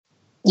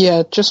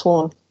Yeah, just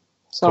one.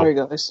 Sorry,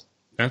 guys.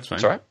 That's fine.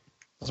 That's all right.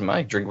 Doesn't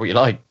matter. Drink what you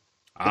like.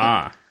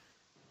 Ah.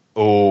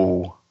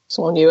 Oh. It's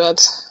one you had.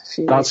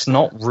 That's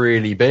not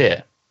really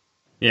beer.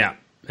 Yeah,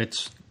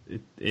 it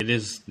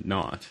is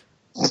not.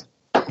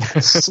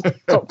 It's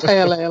got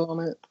pale ale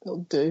on it. It'll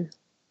do.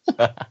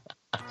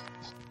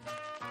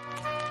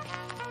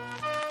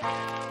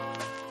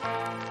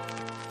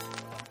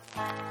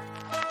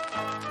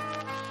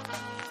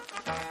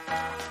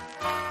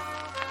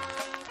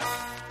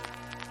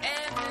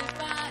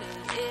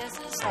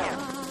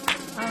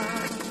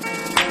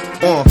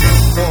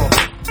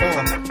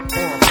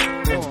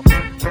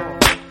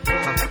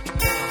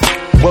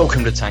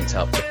 Welcome to Tanked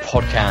Up, the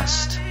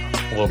podcast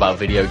all about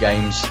video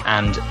games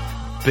and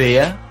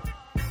beer.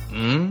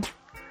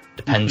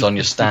 Depends on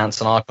your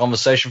stance on our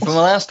conversation from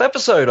the last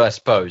episode, I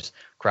suppose.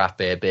 Craft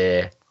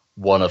beer,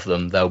 one of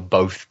them. They'll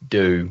both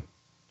do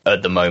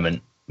at the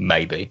moment,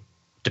 maybe,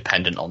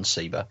 dependent on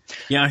SIBA.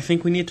 Yeah, I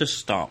think we need to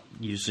stop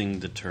using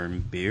the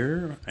term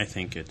beer. I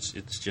think it's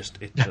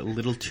a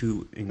little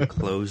too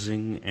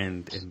enclosing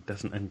and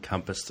doesn't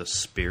encompass the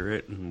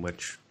spirit in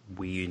which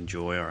we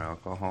enjoy our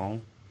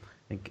alcohol.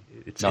 I think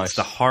it's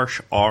the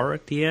harsh R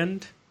at the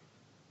end.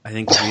 I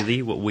think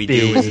really what we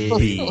do is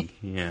B.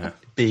 Yeah.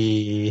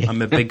 B.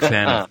 I'm a big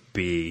fan of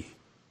B.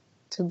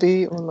 To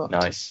be or not.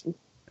 Nice.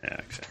 Yeah,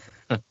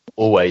 exactly.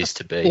 Always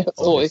to be. Yeah,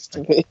 always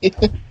to be.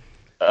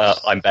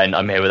 I'm Ben.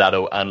 I'm here with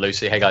Adol and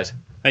Lucy. Hey, guys.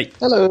 Hey.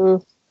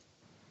 Hello.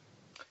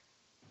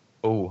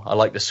 Oh, I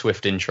like the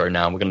swift intro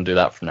now. We're going to do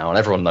that from now on.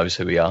 Everyone knows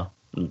who we are,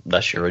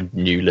 unless you're a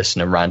new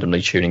listener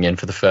randomly tuning in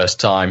for the first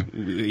time.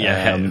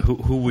 Yeah,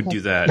 who would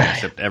do that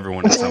except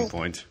everyone at some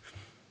point?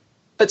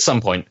 At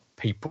some point,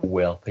 people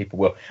will.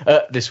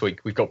 This week,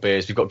 we've got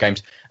beers, we've got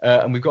games,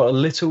 and we've got a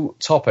little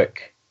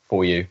topic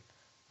for you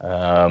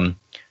about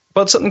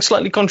something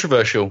slightly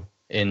controversial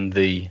in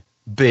the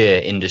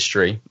beer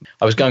industry.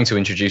 I was going to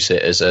introduce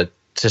it as a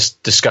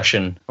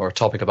discussion or a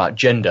topic about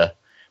gender,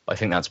 but I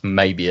think that's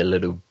maybe a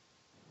little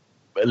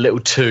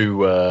too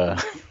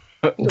broad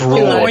for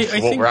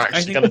what we're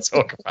actually going to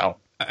talk about.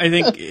 I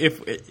think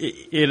if it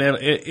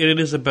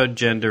is about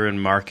gender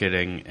and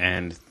marketing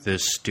and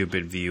this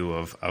stupid view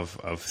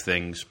of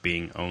things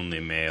being only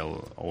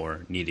male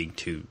or needing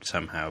to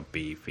somehow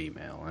be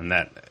female, and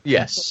that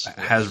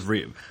has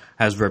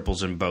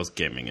ripples in both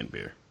gaming and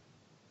beer.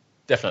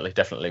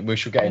 Definitely. We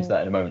shall get into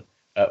that in a moment.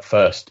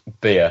 First,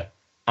 beer.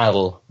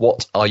 Adel,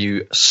 what are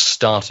you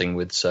starting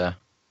with, sir?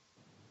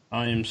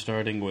 I am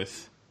starting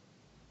with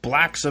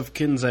Blacks of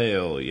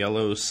Kinsale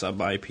Yellow Sub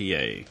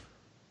IPA,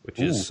 which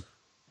is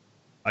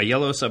a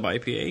yellow sub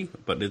IPA,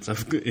 but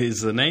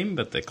is the name,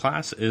 but the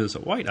class is a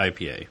white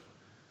IPA.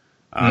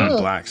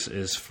 Blacks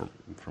is from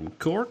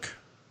Cork.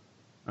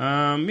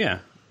 And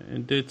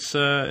it's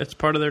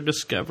part of their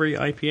Discovery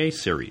IPA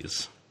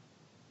series.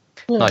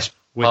 Nice.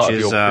 Which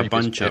is a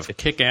bunch of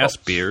kick-ass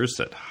beers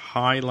that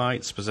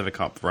highlight specific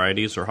hop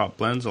varieties or hop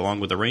blends,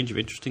 along with a range of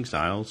interesting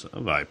styles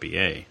of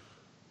IPA.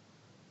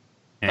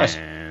 Nice.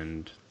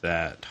 And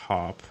that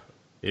hop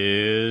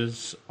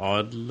is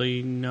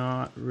oddly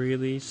not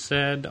really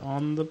said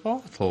on the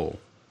bottle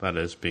that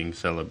is being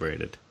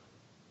celebrated.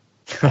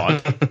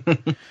 Odd.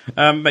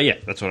 But yeah,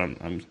 that's what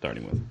I'm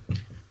starting with.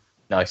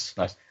 Nice.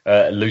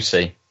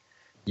 Lucy,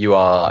 you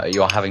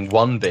are having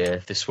one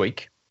beer this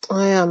week.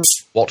 I am.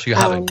 What are you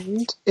having?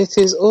 And it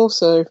is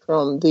also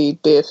from the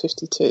Beer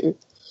 52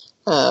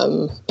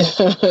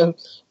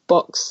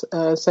 box,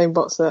 same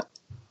box that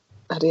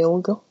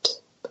Adil got.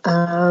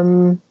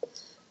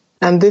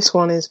 And this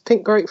one is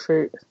Pink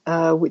Grapefruit,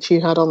 which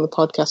you had on the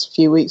podcast a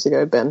few weeks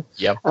ago, Ben.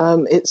 Yep.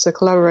 It's a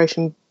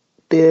collaboration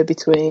beer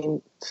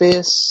between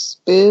Fierce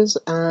Beers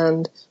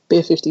and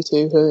Beer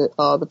 52, who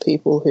are the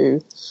people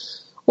who,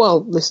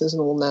 well, listeners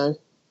will know,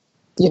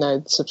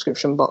 the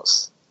subscription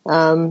box.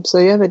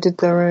 They did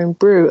their own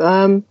brew.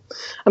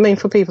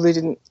 For people who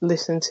didn't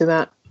listen to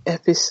that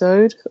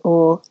episode,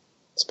 or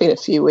it's been a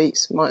few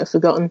weeks, might have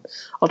forgotten,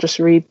 I'll just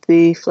read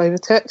the flavour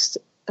text.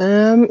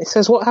 It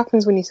says, what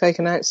happens when you take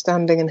an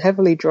outstanding and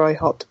heavily dry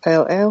hopped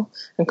pale ale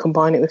and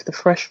combine it with the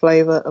fresh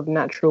flavour of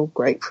natural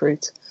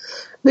grapefruit?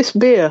 This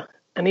beer,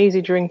 an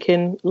easy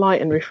drinking,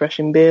 light and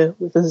refreshing beer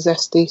with a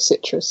zesty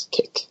citrus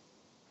kick.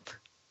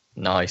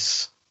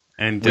 Nice.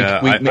 And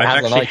I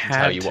actually can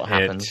tell you what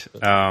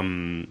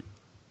happened.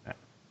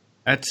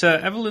 At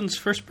Evelyn's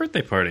first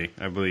birthday party,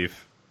 I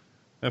believe,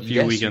 a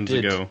few weekends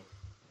ago.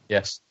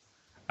 Yes.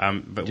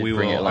 But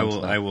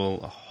I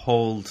will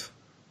hold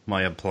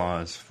my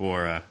applause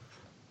for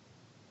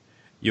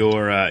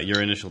your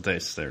initial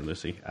tastes there,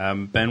 Lucy.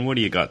 Ben, what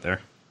do you got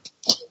there?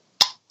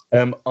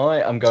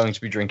 I am going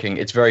to be drinking.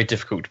 It's very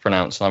difficult to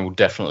pronounce, and I will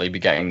definitely be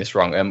getting this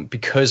wrong.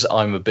 Because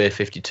I'm a Beer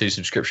 52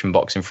 subscription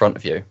box in front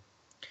of you,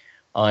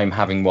 I'm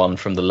having one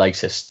from the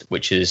latest,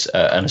 which is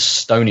an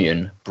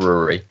Estonian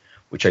brewery,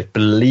 which I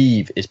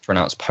believe is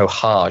pronounced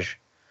Pohaj.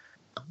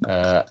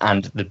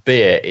 And the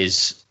beer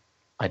is,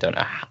 I don't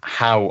know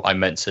how I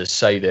meant to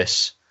say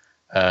this,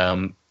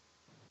 Hoog,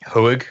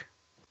 Hooaeg.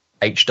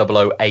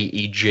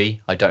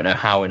 I don't know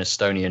how in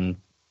Estonian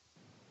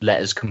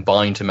letters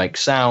combine to make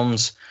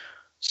sounds,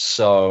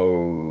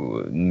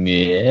 So,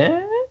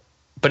 yeah.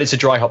 But it's a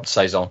dry hopped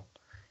saison,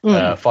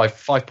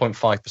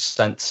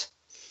 5.5%,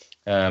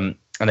 and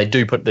they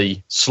do put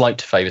the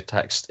slight flavor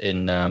text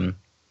in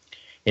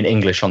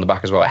English on the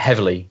back as well. A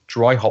heavily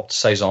dry hopped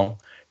saison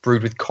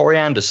brewed with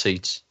coriander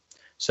seeds,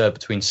 served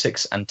between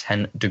 6 and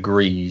 10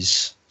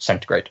 degrees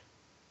centigrade.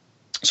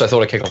 So I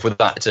thought I'd kick off with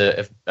that.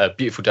 It's a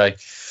beautiful day,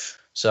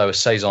 so a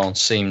saison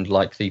seemed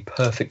like the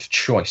perfect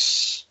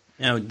choice.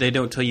 Now, they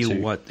don't tell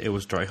you what it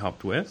was dry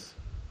hopped with?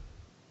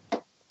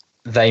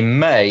 They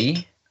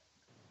may,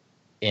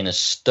 in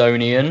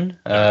Estonian.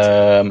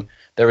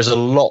 There is a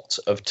lot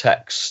of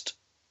text,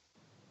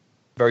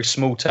 very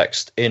small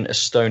text in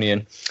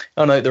Estonian.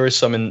 Oh no, there is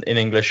some in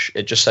English.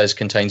 It just says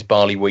contains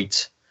barley,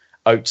 wheat,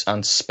 oats,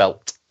 and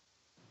spelt.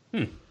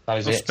 That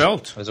is it.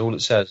 Spelt? That's all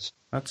it says.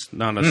 That's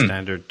not a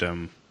standard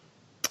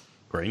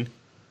grain.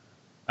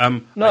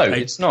 No,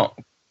 it's not.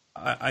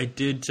 I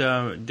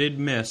did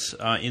miss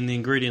in the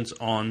ingredients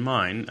on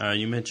mine.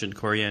 You mentioned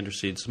coriander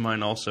seeds.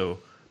 Mine also,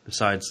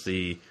 besides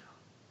the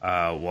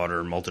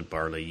water, malted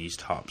barley,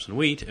 yeast, hops, and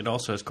wheat, it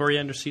also has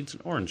coriander seeds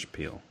and orange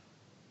peel.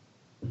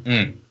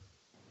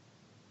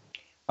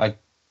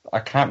 I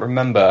can't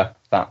remember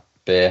that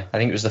beer. I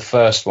think it was the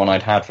first one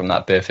I'd had from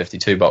that Beer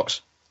 52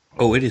 box.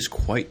 Oh, it is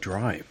quite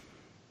dry.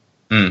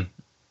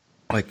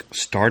 Like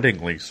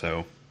startlingly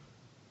so.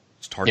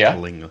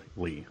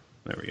 Startlingly.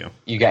 There we go.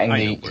 You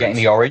getting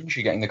the orange?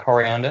 You getting the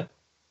coriander?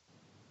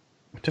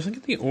 I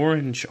definitely get the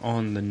orange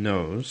on the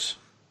nose.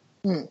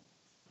 I'm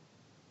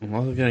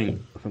also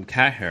getting some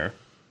cat hair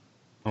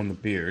on the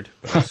beard,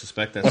 but I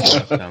suspect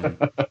that's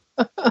not.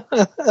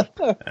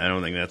 I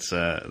don't think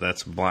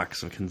that's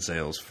Blacks of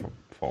Kinsale's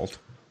fault.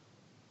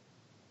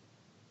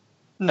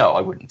 No,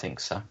 I wouldn't think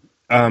so.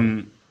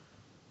 I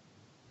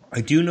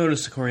do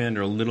notice the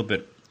coriander a little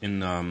bit in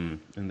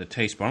the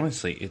taste, but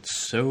honestly, it's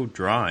so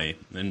dry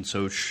and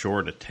so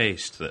short a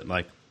taste that,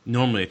 like,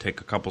 normally I take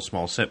a couple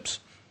small sips,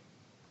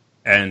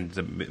 and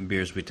the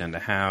beers we tend to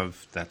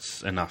have,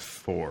 that's enough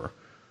for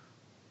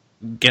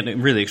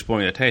really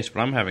exploring the taste.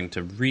 But I'm having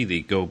to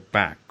really go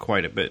back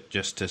quite a bit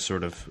just to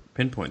sort of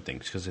pinpoint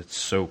things because it's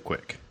so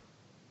quick.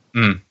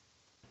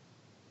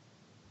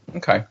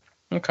 Okay.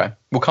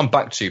 We'll come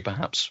back to you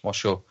perhaps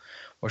whilst you're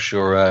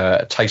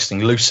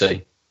tasting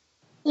Lucy.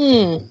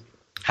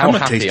 How I'm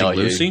not happy tasting are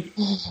Lucy.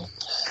 you?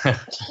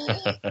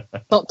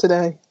 Not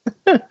today.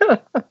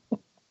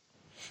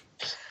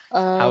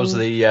 How's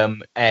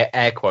the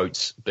air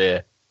quotes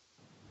beer?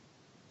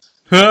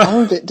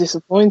 I'm a bit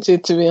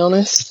disappointed, to be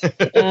honest.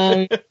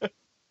 I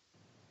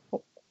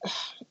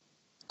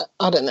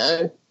don't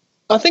know.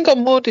 I think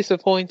I'm more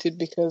disappointed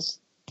because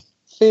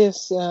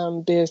Fierce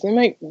beers, they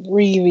make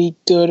really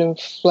good and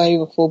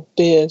flavourful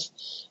beers.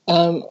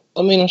 I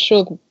mean, I'm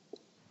sure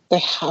they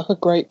have a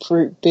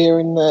grapefruit beer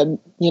in their,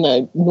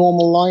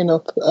 normal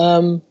lineup.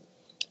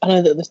 I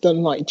know that they've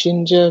done like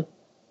ginger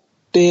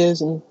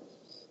beers and,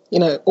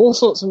 all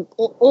sorts of,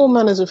 all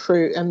manners of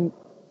fruit, and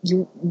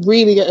you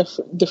really get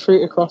the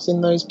fruit across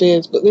in those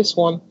beers. But this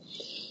one,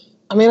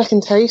 I mean, I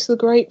can taste the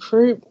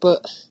grapefruit,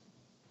 but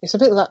it's a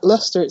bit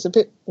lackluster. It's a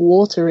bit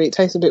watery. It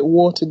tastes a bit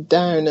watered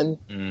down, and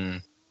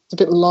it's a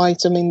bit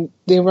light. I mean,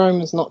 the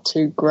aroma's not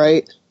too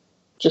great.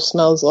 Just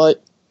smells like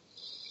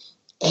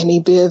any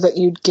beer that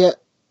you'd get,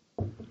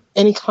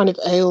 any kind of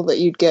ale that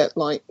you'd get,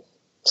 like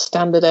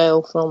standard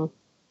ale from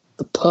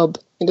the pub.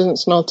 It doesn't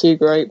smell too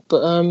great,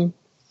 but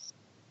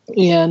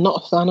yeah,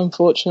 not a fan,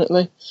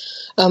 unfortunately.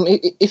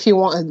 If you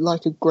wanted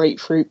like a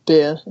grapefruit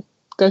beer,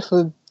 go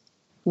for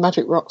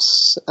Magic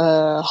Rock's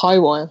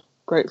Highwire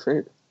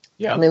grapefruit.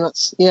 Yeah, I mean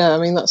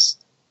that's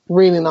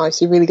really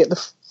nice. You really get the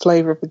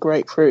flavour of the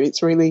grapefruit.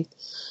 It's really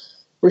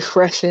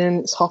refreshing.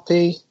 It's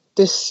hoppy.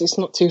 This is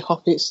not too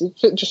hoppy.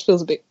 It just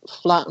feels a bit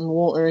flat and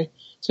watery.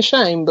 It's a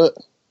shame, but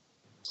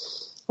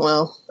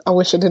well, I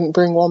wish I didn't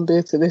bring one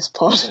beer to this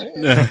pod.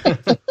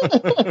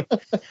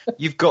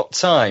 You've got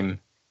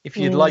time. If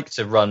you'd like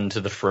to run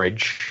to the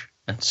fridge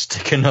and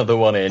stick another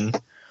one in,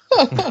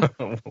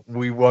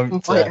 we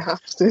won't. Might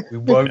have to. We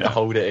won't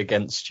hold it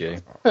against you.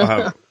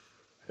 I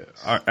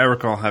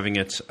recall having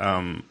it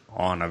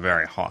on a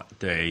very hot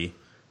day,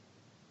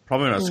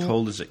 probably not as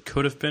cold as it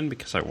could have been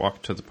because I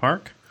walked to the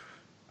park.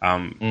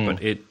 But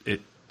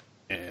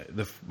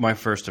my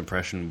first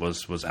impression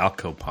was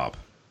Alcopop.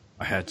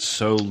 I had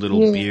so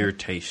little beer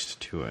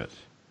taste to it.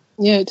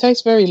 Yeah, it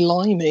tastes very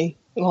limey,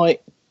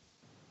 like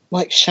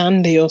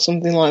shandy or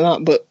something like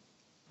that, but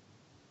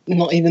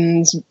not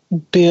even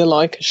beer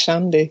like a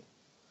shandy.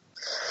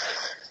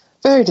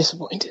 Very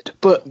disappointed,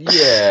 but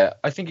yeah,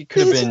 I think it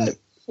could have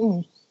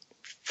been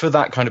for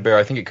that kind of beer.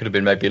 I think it could have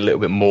been maybe a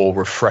little bit more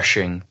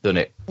refreshing than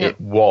it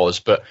was,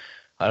 but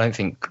I don't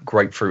think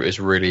grapefruit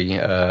is really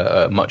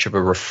much of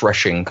a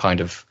refreshing kind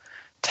of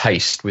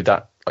taste with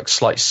that like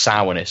slight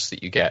sourness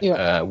that you get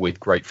with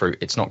grapefruit.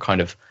 It's not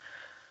kind of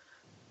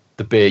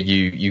the beer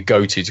you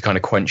go to kind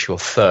of quench your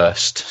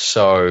thirst.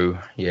 So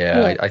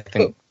I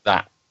think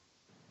that.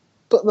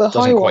 But the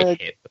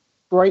Highwire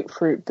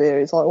grapefruit beer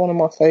is like one of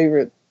my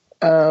favourite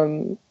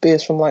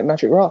beers from like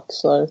Magic Rock.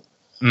 So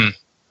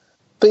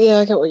But yeah,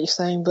 I get what you're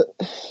saying, but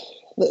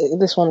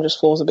this one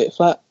just falls a bit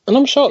flat. And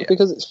I'm shocked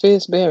because it's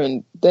Fierce beer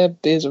and their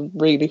beers are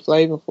really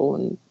flavourful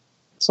and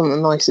some of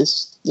the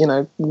nicest,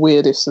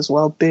 weirdest as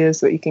well beers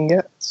that you can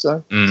get.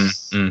 So, a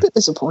bit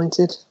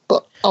disappointed,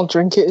 but I'll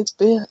drink it. It's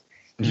beer.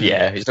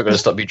 Yeah, it's not going to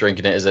stop you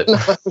drinking it, is it? No,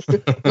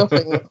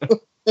 nothing.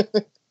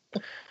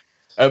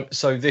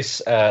 So this,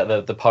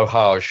 the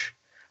Pohage,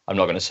 I'm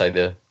not going to say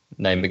the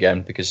name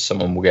again because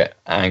someone will get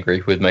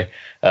angry with me.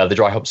 The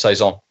dry hop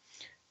saison,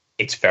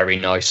 it's very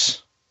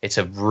nice. It's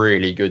a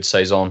really good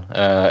saison.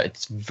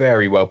 It's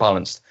very well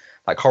balanced.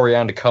 That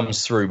coriander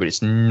comes through, but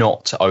it's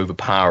not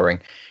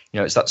overpowering.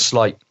 It's that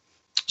slight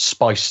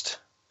spiced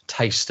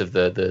taste of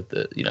the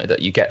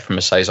that you get from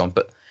a saison,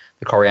 but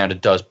the coriander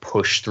does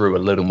push through a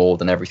little more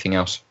than everything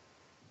else.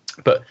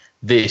 But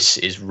this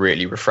is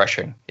really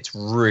refreshing. It's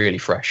really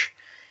fresh.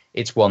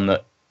 It's one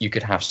that you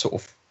could have sort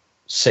of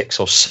 6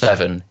 or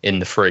 7 in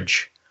the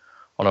fridge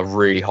on a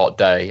really hot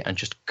day and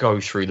just go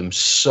through them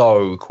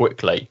so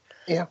quickly.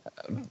 Yeah.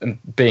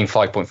 Being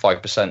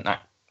 5.5%,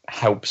 that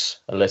helps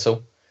a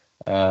little.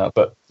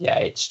 But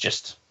yeah,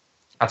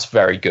 that's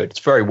very good. It's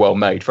very well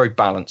made, very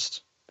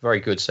balanced,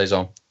 very good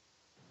saison.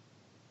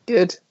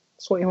 Good.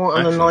 That's what you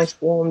want on a nice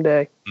warm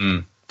day.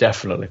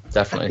 Definitely.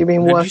 You've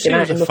been Did working you say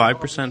out it was a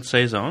 5%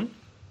 saison?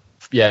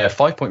 Yeah,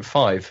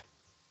 5.5.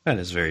 That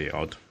is very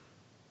odd.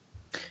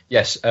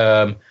 Yes.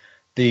 I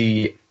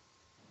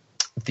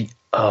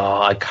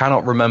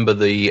cannot remember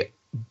the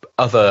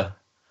other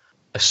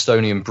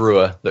Estonian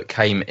brewer that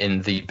came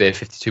in the Beer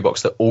 52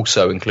 box that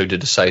also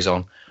included a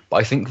saison, but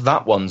I think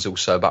that one's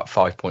also about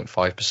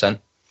 5.5%.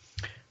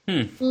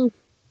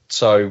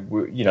 So,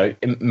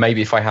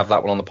 maybe if I have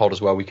that one on the pod as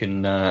well, we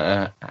can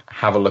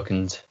have a look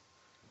and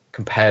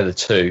compare the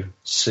two,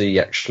 see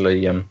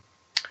actually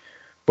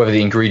whether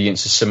the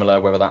ingredients are similar,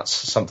 whether that's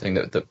something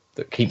that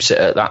keeps it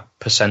at that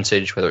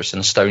percentage, whether it's an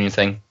Estonian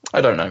thing.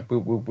 I don't know.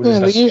 We'll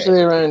they're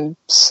usually around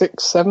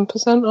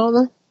 6-7%,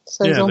 aren't they?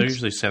 Saisons? Yeah, they're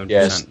usually 7%.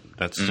 Yes.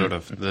 That's sort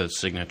of the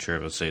signature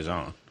of a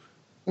saison.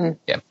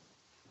 Yeah.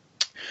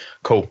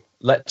 Cool.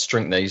 Let's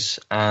drink these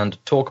and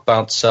talk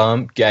about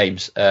some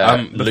games.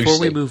 Before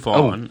we move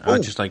on,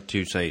 I'd just like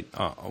to say,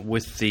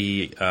 with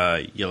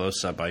the Yellow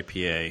Sub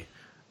IPA,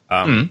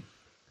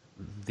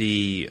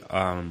 the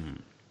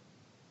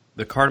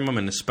cardamom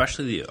and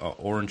especially the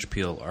orange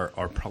peel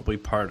are probably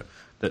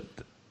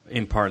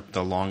in part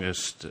the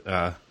longest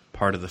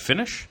part of the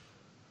finish.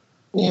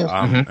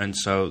 Yeah. And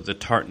so the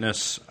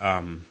tartness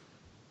and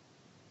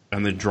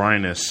the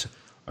dryness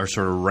are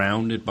sort of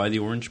rounded by the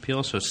orange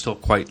peel, so it's still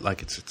quite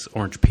like it's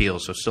orange peel,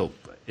 so it still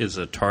is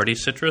a tarty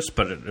citrus,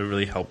 but it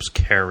really helps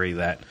carry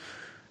that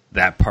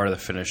part of the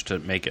finish to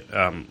make it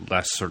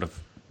less sort of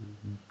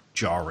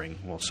jarring,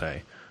 we'll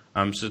say.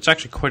 So it's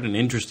actually quite an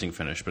interesting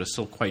finish, but it's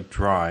still quite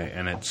dry,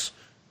 and it's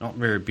not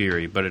very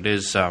beery, but it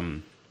is.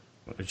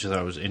 Which I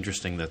thought was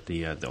interesting that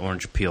the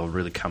orange peel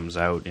really comes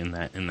out in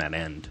that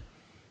end.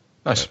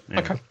 Nice.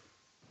 Okay.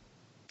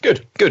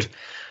 Good.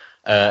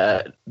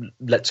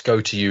 Let's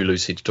go to you,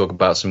 Lucy, to talk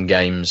about some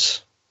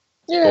games.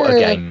 Yeah. Or a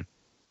game.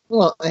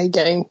 Well, a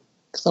game,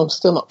 because I'm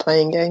still not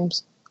playing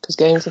games, because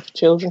games are for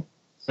children.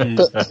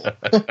 But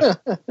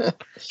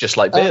just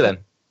like beer, then.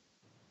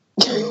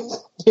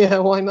 Yeah,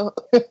 why not?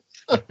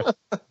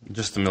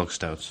 Just the milk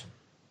stouts.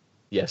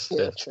 Yes.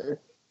 Yeah, true.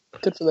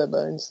 Good for their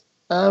bones.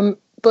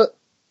 But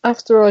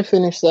after I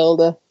finished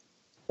Zelda,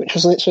 which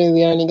was literally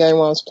the only game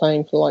I was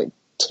playing for like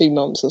 2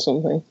 months or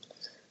something,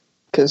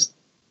 because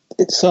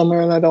it's summer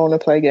and I don't want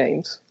to play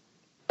games,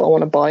 but I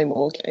want to buy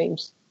more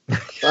games.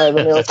 I have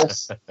an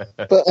illness.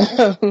 But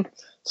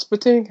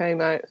Splatoon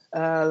came out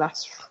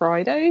last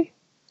Friday.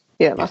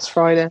 Yeah, last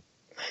Friday.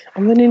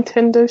 On the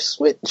Nintendo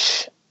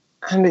Switch.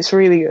 And it's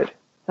really good.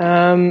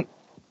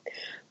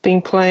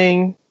 Been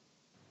playing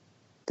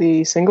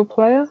the single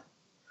player.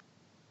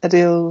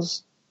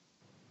 Adil's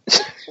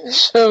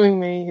showing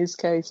me his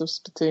case of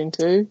Splatoon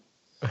 2,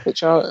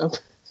 which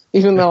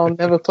even though I'll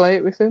never play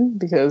it with him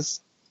because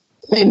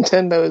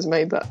Nintendo has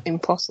made that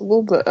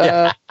impossible, but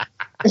but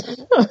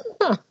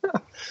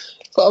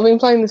I've been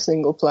playing the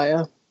single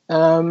player.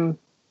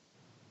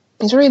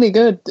 It's really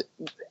good.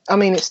 I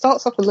mean, it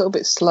starts off a little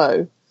bit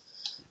slow,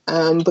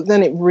 but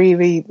then it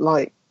really,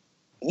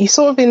 you're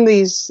sort of in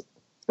these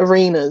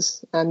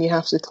arenas and you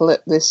have to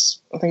collect this,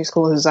 I think it's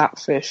called a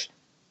Zapfish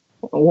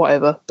or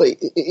whatever, but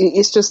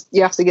it's just,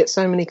 you have to get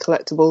so many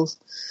collectibles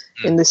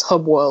in this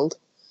hub world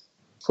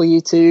for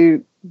you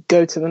to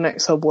go to the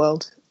next hub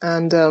world.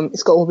 And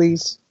it's got all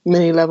these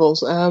mini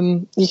levels.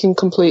 You can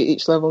complete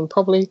each level in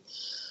probably,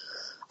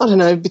 I don't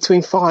know,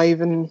 between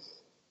 5 and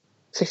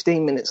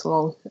 15 minutes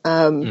long.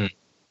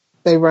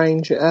 They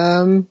range.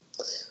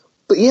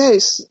 But yeah,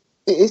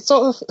 it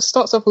sort of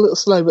starts off a little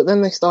slow, but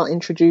then they start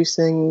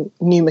introducing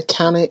new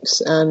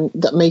mechanics and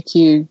that make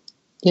you,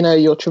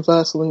 your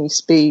traversal and your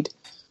speed,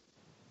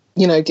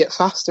 get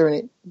faster, and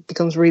it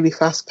becomes really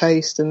fast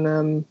paced.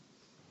 And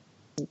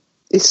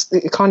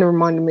it kind of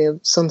reminded me of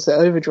Sunset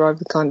Overdrive,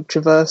 the kind of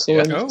traversal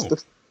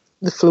and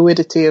the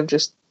fluidity of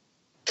just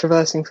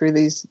traversing through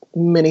these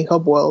mini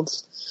hub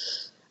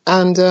worlds.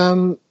 And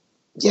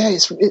yeah,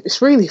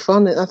 it's really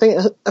fun. I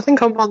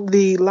think I'm on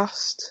the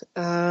last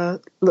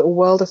little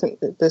world. I think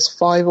there's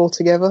 5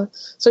 altogether,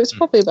 so it's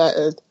probably about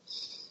a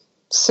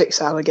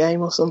 6-hour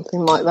game or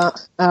something like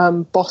that.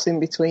 Bossing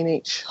between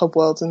each hub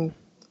worlds, and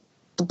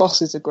the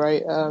bosses are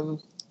great.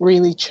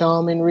 Really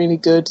charming, really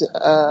good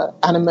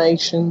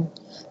animation,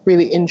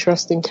 really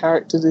interesting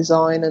character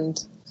design,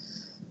 and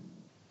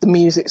the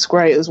music's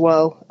great as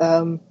well.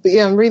 But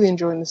yeah, I'm really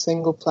enjoying the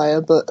single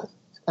player, but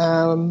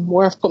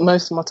where I've put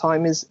most of my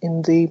time is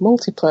in the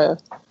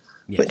multiplayer,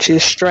 which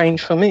is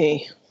strange for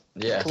me,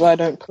 because I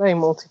don't play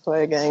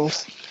multiplayer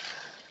games.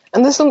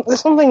 And there's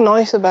something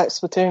nice about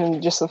Splatoon,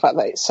 and just the fact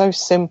that it's so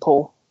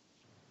simple.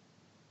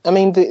 I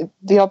mean,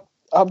 the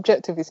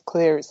objective is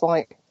clear. It's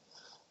like,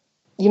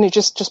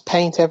 just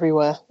paint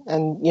everywhere,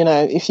 and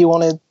if you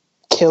want to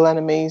kill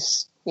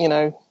enemies,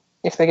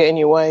 if they get in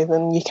your way,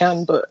 then you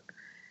can. But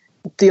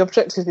the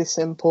objective is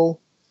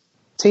simple.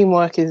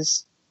 Teamwork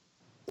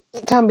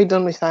it can be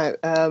done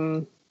without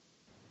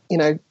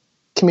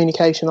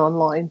communication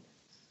online,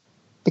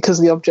 because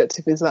the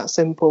objective is that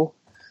simple.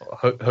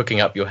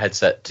 Hooking up your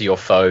headset to your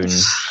phone,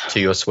 to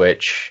your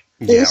Switch,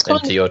 then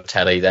to your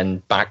telly, then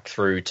back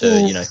through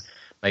to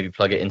maybe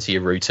plug it into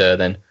your router,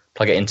 then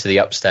plug it into the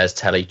upstairs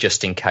telly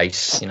just in case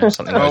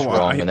something goes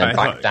wrong, and then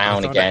back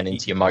down again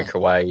into your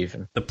microwave.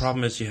 And the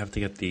problem is you have to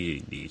get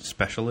the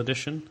special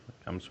edition.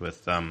 It comes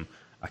with a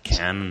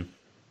can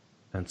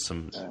and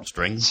some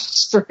string.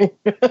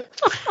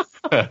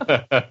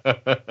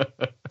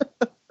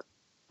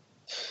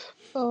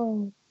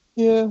 Oh,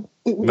 yeah.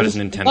 But it's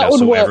Nintendo,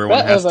 so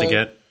everyone has to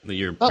get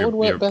your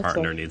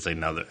partner needs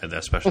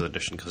a special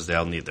edition, because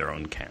they'll need their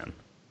own can.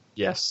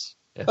 Yes.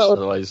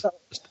 Otherwise, it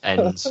just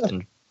ends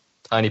in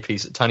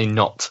tiny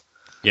knot.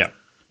 Yeah,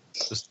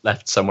 just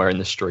left somewhere in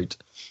the street.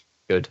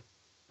 Good.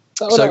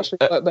 That would actually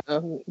work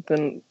better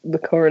than the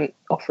current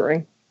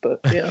offering, but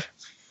yeah.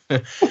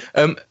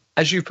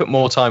 As you put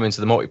more time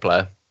into the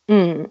multiplayer,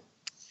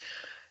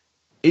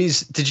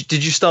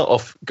 did you start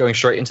off going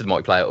straight into the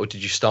multiplayer, or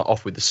did you start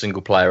off with the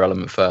single player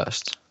element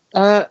first?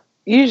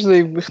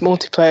 Usually with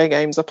multiplayer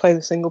games, I play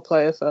the single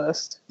player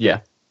first.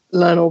 Yeah.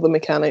 Learn all the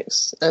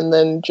mechanics and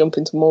then jump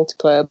into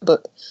multiplayer.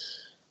 But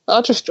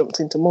I just jumped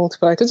into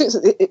multiplayer because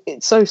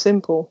it's so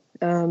simple.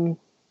 I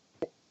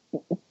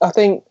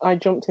think I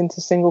jumped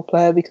into single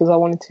player because I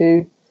wanted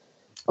to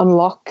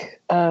unlock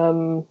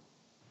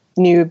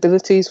new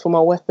abilities for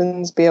my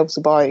weapons, be able to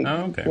buy,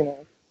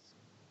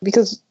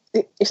 because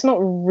it's not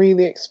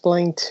really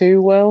explained too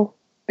well,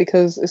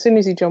 because as soon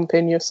as you jump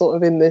in, you're sort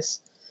of in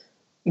this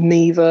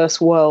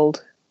Miiverse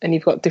world, and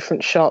you've got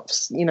different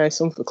shops,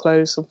 some for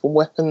clothes, some for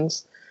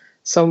weapons,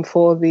 some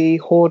for the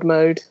horde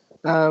mode,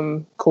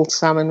 called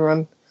Salmon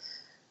Run,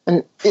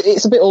 and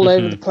it's a bit all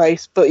over the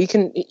place, but you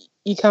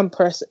can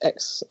press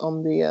X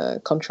on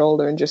the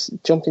controller and just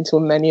jump into a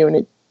menu, and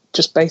it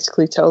just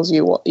basically tells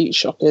you what each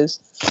shop is,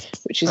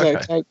 which is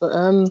okay.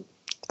 But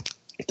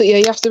yeah,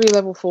 you have to be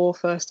level 4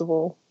 first of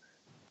all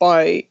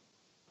by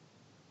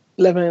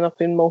leveling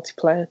up in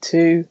multiplayer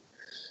to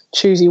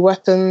choose your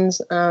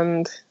weapons,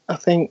 and I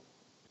think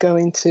go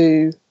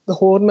into the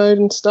horde mode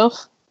and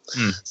stuff.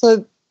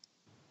 So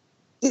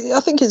I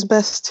think it's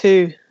best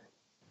to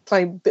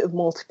play a bit of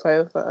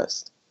multiplayer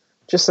first,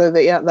 just so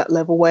that you're at that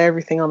level where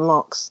everything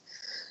unlocks.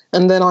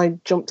 And then I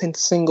jumped into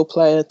single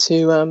player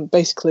to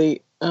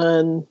basically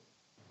earn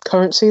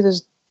currency.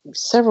 There's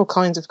several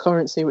kinds of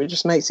currency, which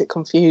just makes it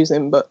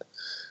confusing, but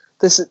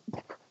this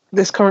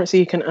currency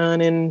you can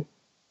earn in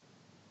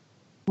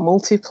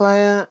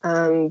multiplayer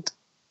and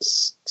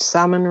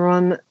Salmon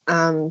Run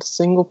and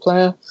single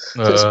player.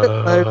 So it's a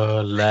bit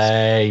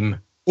lame.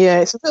 Yeah,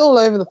 it's a bit all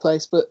over the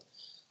place, but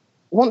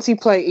once you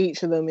play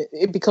each of them,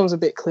 it becomes a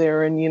bit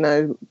clearer,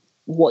 and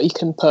what you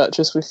can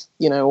purchase with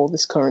all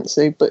this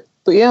currency. But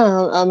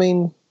yeah, I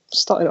mean,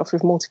 started off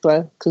with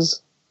multiplayer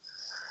because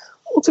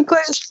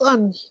multiplayer is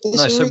fun.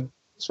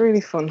 It's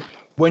really fun.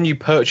 When you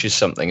purchase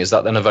something, is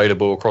that then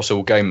available across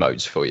all game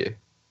modes for you?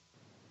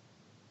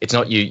 It's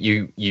not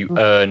you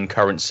earn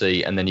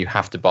currency and then you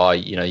have to buy,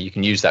 you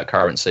can use that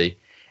currency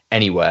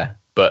anywhere,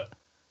 but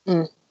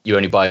you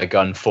only buy a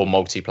gun for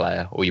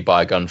multiplayer, or you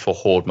buy a gun for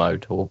horde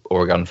mode, or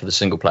a gun for the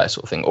single player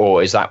sort of thing.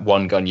 Or is that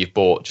one gun you've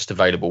bought just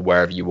available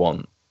wherever you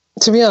want?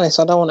 To be honest,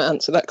 I don't want to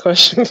answer that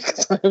question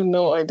because I have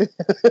no idea.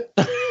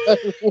 And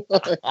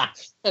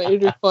it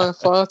would require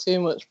far too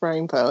much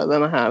brain power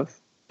than I have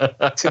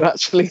to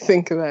actually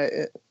think about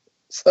it.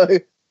 So...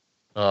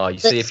 Oh, you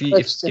see,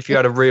 if you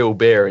had a real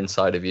beer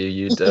inside of you,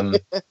 you'd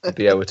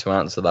be able to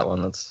answer that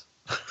one.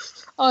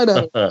 I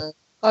don't know.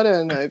 I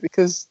don't know,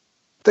 because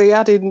they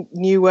added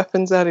new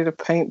weapons, added a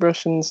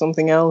paintbrush and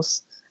something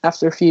else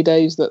after a few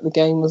days that the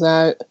game was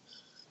out.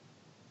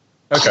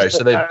 Okay,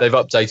 so they've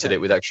updated it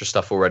with extra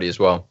stuff already as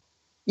well.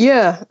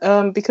 Yeah,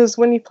 because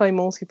when you play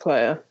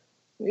multiplayer,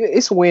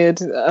 it's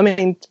weird. I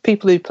mean,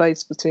 people who played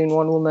Splatoon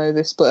 1 will know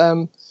this,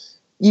 but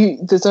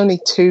there's only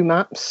 2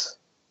 maps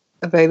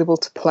available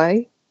to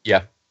play.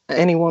 Yeah. At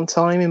any one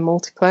time in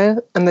multiplayer,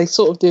 and they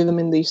sort of do them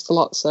in these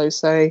slots. So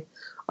say,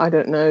 I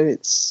don't know,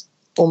 it's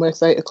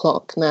almost 8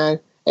 o'clock now.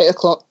 8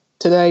 o'clock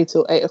today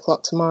till 8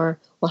 o'clock tomorrow,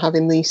 we're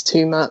having these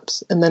 2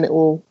 maps, and then it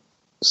will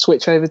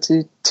switch over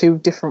to 2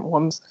 different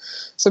ones.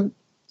 So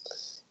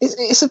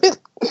it's a bit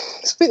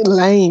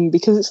lame,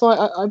 because it's like,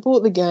 I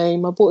bought the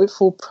game, I bought it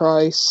full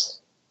price.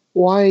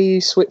 Why are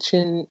you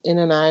switching in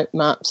and out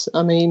maps?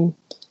 I mean,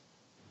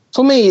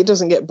 for me, it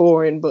doesn't get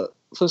boring, but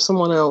for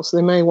someone else,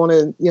 they may want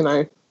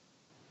to,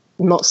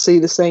 not see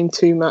the same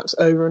 2 maps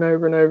over and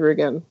over and over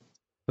again.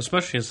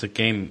 Especially as the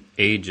game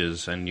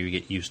ages and you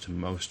get used to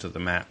most of the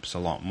maps a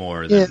lot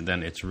more,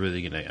 then it's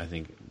really going to, I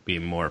think, be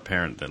more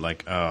apparent that,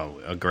 like,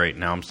 oh, great,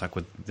 now I'm stuck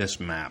with this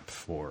map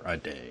for a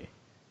day.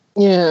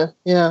 Yeah.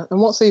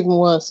 And what's even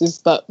worse is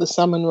that the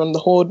Salmon run the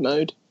Horde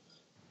mode,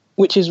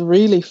 which is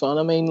really fun.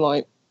 I mean,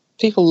 like,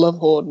 people love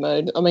Horde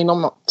mode. I mean,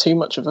 I'm not too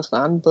much of a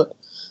fan, but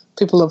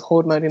people love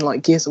Horde mode in,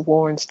 like, Gears of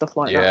War and stuff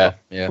like that.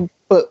 Yeah.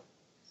 But,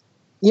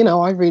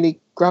 I really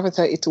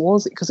gravitated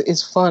towards it because it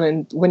is fun,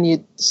 and when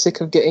you're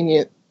sick of getting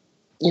your,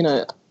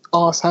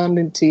 arse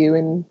handed to you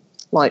in,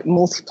 like,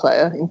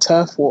 multiplayer in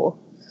Turf War,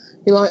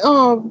 you're like,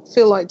 oh, I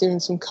feel like doing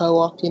some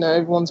co-op,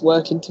 everyone's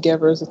working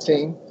together as a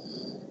team.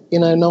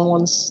 No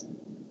one's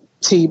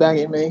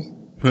teabagging me.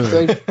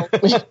 They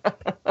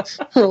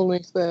roll me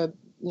if they're,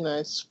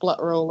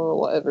 splat roll or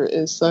whatever it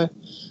is. So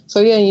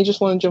yeah, you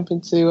just want to jump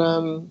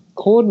into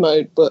Horde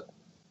mode, but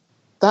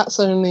that's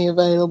only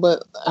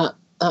available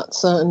at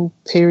certain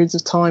periods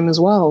of time as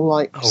well,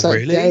 like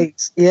certain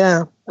days.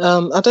 Yeah.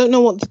 I don't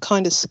know what the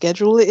kind of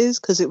schedule it is,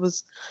 because it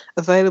was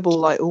available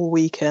like all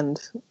weekend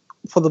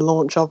for the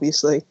launch,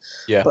 obviously.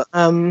 Yeah. But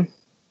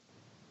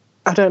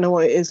I don't know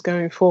what it is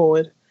going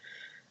forward,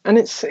 and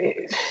it's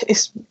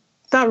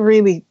that's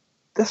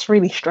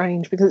really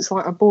strange, because it's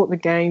like, I bought the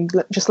game,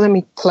 just let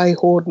me play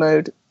Horde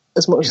mode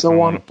as much as I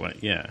want. Play,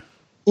 yeah.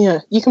 Yeah,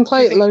 you can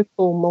play it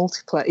local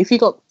multiplayer. If you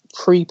got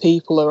 3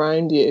 people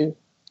around you,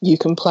 you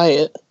can play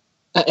it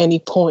at any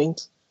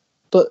point.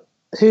 But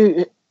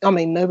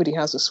nobody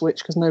has a Switch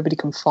because nobody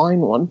can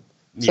find one.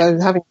 Yeah. So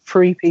having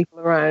 3 people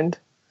around,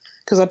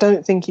 because I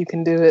don't think you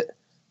can do it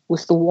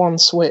with the one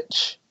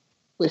Switch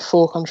with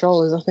 4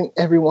 controllers. I think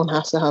everyone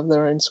has to have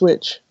their own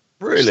Switch.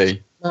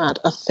 Really? Mad.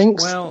 I think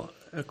so. Well,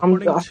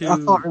 according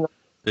to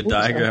the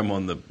diagram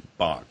on the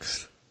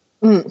box,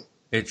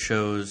 it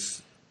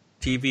shows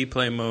TV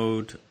play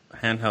mode,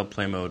 handheld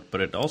play mode,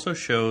 but it also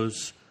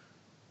shows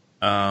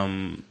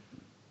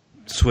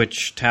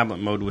Switch tablet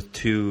mode with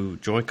 2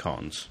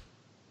 Joy-Cons.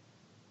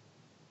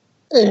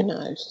 Who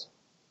knows?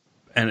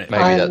 And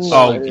maybe that's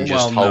you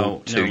just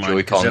hold 2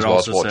 Joy-Cons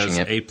whilst watching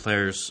it. 8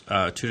 players,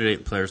 2 to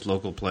 8 players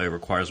local play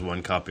requires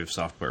 1 copy of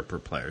software per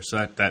player.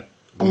 So that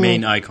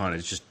main icon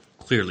is just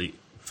clearly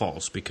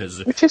false,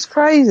 because which is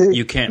crazy.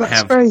 You can't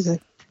have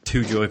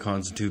 2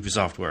 Joy-Cons and 2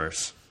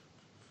 softwares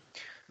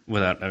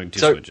without having 2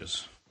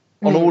 Switches.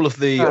 On all of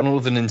the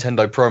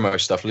Nintendo promo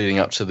stuff leading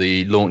up to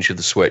the launch of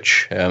the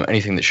Switch,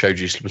 anything that showed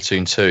you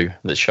Splatoon 2,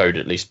 that showed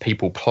at least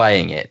people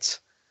playing it,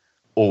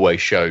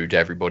 always showed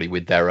everybody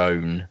with their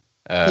own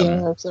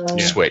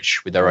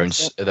Switch, with their own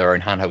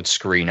handheld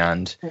screen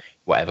and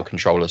whatever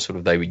controller sort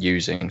of they were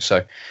using.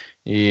 So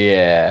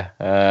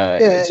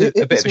it's a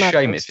bit of a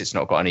shame if it's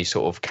not got any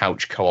sort of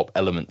couch co-op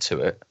element to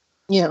it.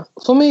 Yeah,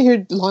 for me,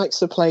 who likes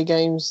to play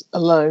games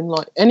alone,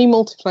 like any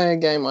multiplayer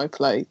game I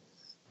play,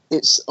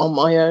 it's on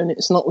my own.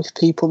 It's not with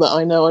people that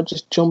I know. I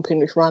just jump in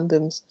with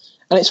randoms.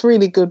 And it's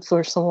really good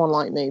for someone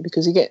like me,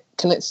 because you get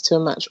connected to a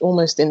match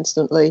almost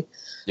instantly.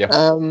 Yeah.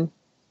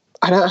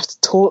 I don't have to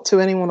talk to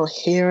anyone or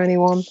hear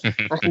anyone.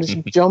 I can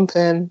just jump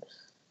in,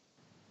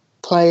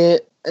 play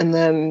it, and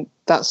then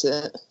that's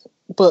it.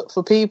 But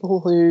for people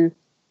who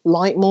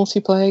like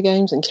multiplayer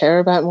games and care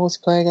about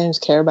multiplayer games,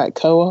 care about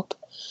co-op,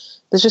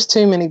 there's just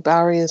too many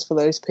barriers for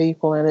those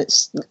people, and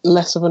it's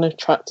less of an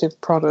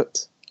attractive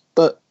product.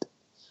 But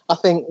I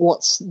think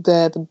what's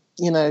there, the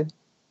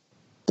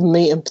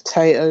meat and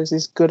potatoes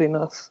is good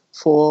enough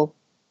for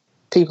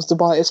people to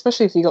buy,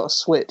 especially if you got a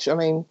Switch. I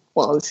mean,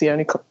 well, it's the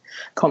only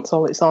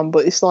console it's on,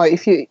 but it's like, I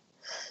think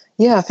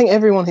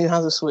everyone who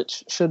has a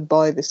Switch should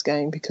buy this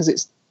game because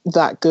it's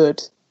that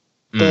good.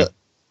 But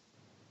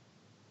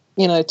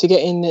to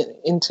get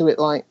into it,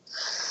 like,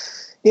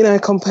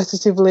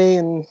 competitively,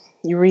 and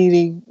you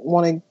really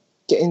want to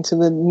get into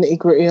the nitty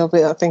gritty of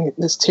it, I think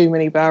there's too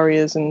many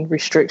barriers and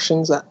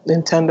restrictions that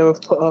Nintendo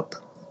have put up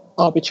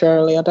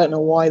arbitrarily. I don't know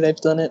why they've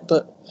done it,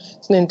 but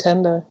it's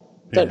Nintendo.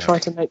 Don't try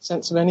to make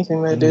sense of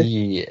anything they do.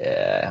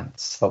 Yeah,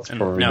 that's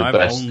probably the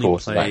best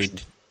course of action. I've only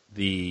played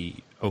the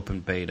open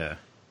beta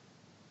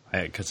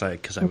because I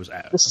was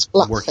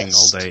working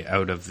all day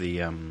out of the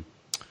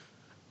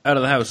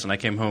house, and I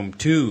came home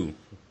to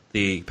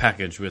the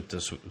package with the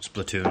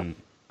Splatoon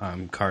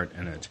cart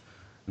in it.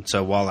 And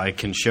so while I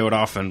can show it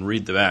off and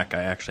read the back,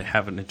 I actually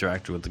haven't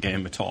interacted with the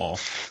game at all.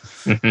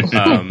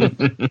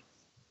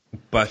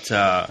 But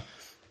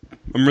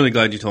I'm really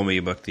glad you told me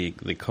about the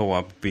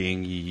co-op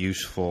being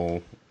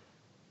useful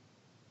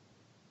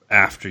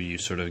after you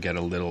sort of get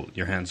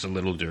your hands a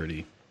little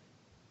dirty.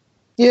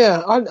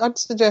 Yeah, I'd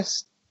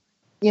suggest,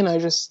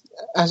 just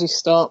as you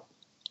start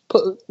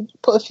put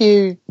a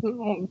few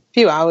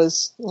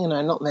hours,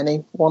 not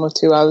many, 1 or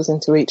 2 hours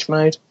into each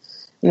mode,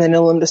 and then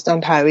you'll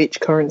understand how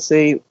each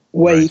currency,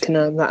 where you can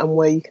earn that and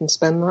where you can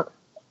spend that.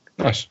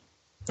 Nice.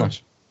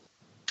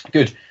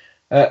 Good.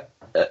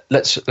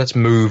 Let's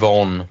move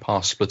on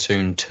past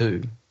Splatoon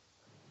 2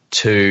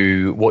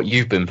 to what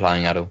you've been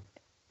playing, Adil.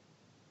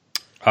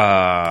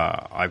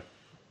 I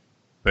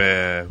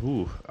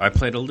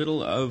played a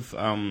little of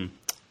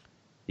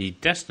the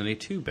Destiny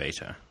 2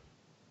 beta.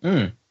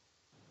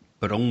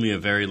 But only a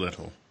very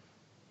little.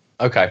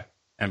 Okay.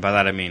 And by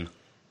that I mean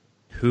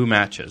 2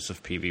 matches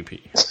of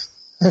PvP.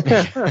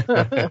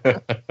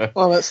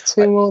 Well, that's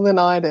 2 more than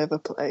I'd ever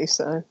play,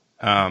 so...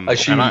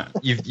 Actually,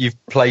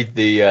 you've played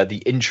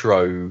the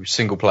intro,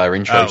 single-player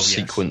intro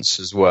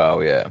sequence as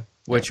well, yeah.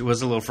 Which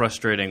was a little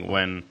frustrating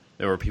when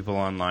there were people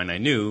online I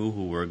knew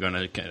who were going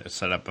to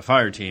set up a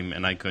fire team,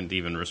 and I couldn't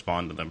even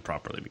respond to them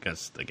properly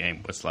because the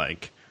game was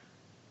like,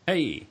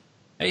 hey,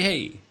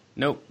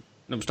 nope,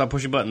 stop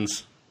pushing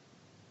buttons.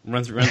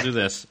 Run through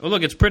this. Oh,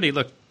 look, it's pretty.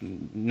 Look,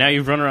 now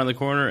you've run around the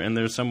corner, and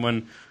there's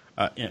someone,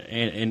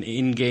 an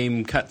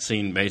in-game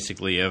cutscene,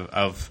 basically,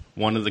 of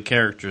one of the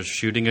characters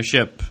shooting a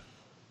ship.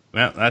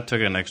 Well, that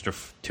took an extra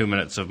 2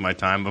 minutes of my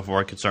time before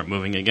I could start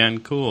moving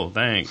again. Cool,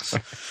 thanks.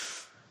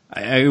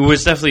 It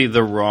was definitely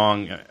the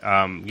wrong,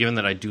 given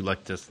that I do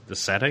like the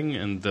setting,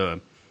 and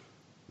it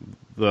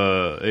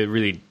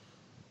really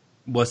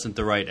wasn't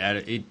the right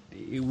attitude.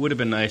 It would have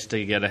been nice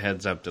to get a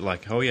heads up to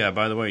like, oh yeah,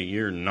 by the way,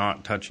 you're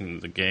not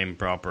touching the game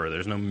proper.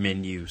 There's no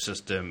menu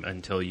system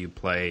until you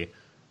play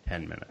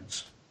 10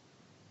 minutes.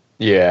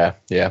 Yeah.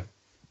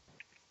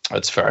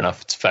 That's fair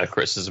enough. It's fair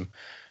criticism.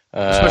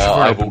 Especially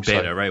for open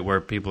beta, right,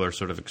 where people are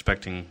sort of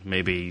expecting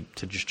maybe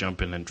to just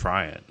jump in and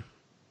try it.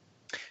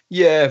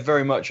 Yeah,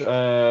 very much.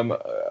 I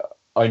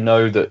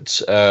know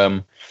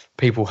that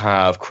people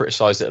have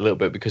criticised it a little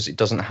bit because it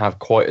doesn't have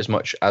quite as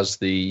much as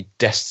the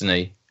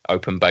Destiny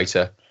open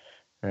beta,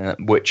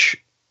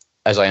 which,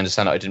 as I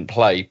understand it, I didn't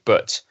play,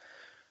 but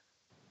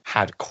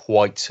had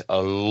quite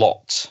a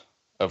lot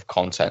of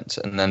content.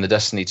 And then the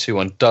Destiny 2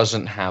 one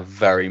doesn't have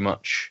very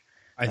much.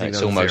 I think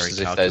it's almost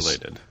very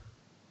calculated.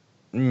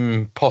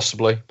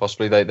 Possibly.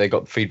 They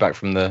got feedback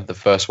from the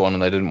first one,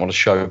 and they didn't want to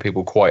show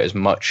people quite as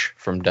much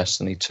from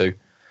Destiny 2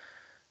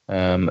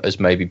 as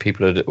maybe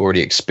people had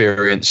already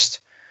experienced.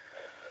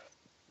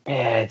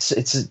 Yeah,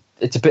 it's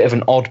a bit of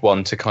an odd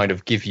one to kind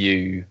of give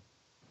you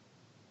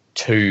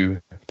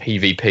 2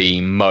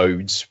 PvP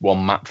modes,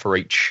 1 map for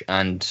each,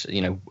 and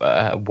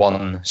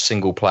 1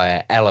 single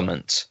player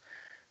element.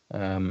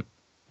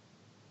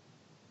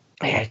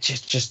 It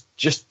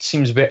just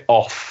seems a bit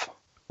off.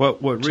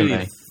 What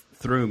really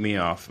threw me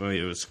off,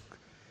 it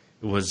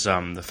was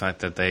the fact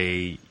that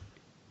the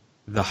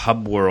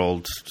hub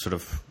world sort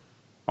of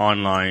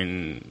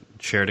online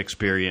shared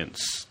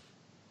experience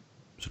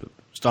sort of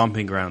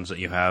stomping grounds that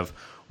you have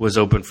was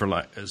open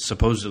for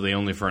supposedly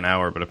only for an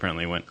hour, but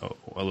apparently went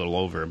a little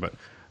over. But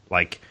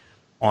like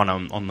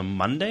on the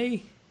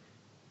Monday.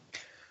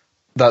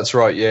 That's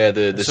right. Yeah,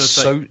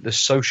 the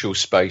social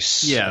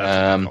space. Yeah,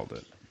 that's what they called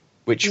it.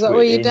 Is that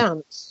where you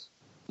dance?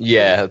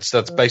 Yeah,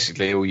 that's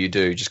basically all you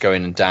do. Just go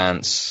in and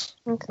dance,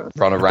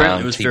 run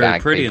around, it was teabag very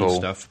pretty people. and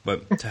stuff.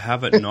 But to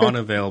have it not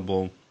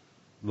available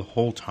the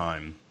whole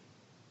time,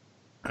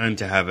 and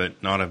to have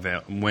it not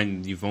available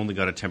when you've only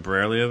got it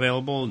temporarily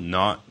available,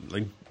 not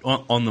like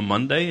on the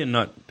Monday and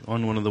not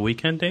on one of the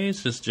weekend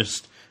days, is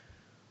just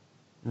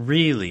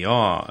really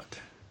odd.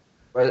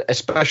 Well,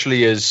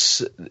 especially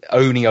as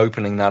only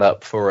opening that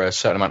up for a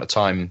certain amount of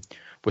time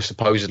was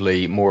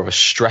supposedly more of a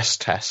stress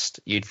test.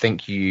 You'd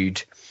think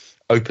you'd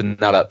open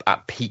that up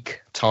at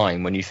peak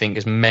time when you think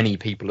as many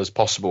people as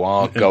possible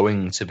are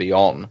going to be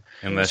on.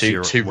 Unless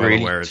you're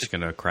really aware it's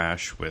going to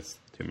crash with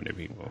too many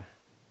people.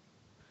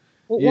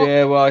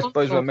 Yeah, well, I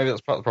suppose maybe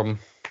that's part of the problem.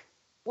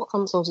 What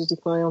console did you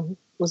play on?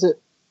 Was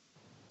it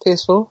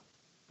PS4?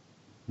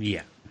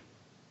 Yeah.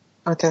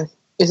 Okay.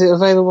 Is it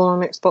available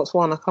on Xbox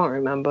One? I can't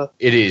remember.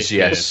 It is,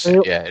 yes.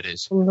 Yeah, it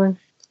is. Something?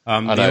 I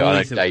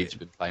know Dave's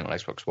been playing on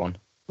Xbox One.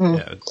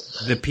 Yeah,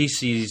 the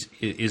PC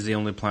is the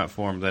only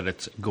platform that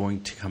it's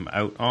going to come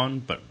out on,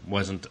 but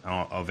wasn't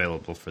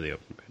available for the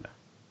open beta.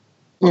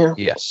 Yeah.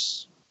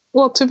 Yes.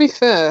 Well, to be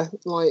fair,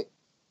 like,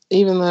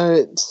 even though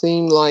it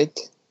seemed like,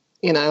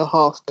 a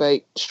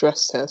half-baked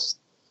stress test,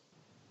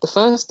 the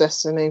first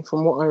Destiny,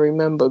 from what I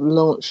remember,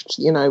 launched,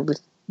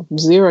 with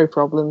 0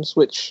 problems,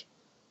 which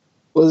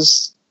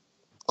was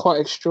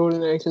quite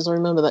extraordinary, because I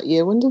remember that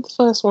year. When did the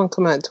first one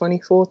come out?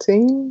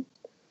 2014?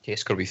 Yeah,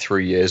 it's got to be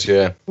 3 years,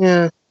 yeah.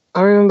 Yeah.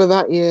 I remember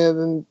that year,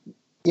 and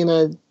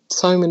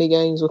so many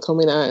games were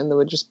coming out and they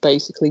were just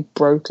basically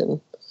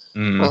broken.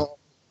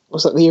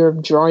 Was that the year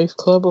of Drive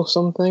Club or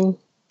something?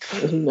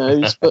 Who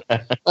knows? But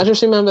I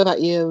just remember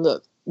that year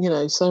that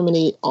so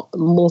many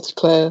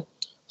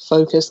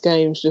multiplayer-focused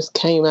games just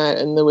came out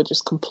and they were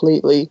just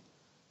completely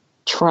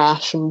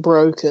trash and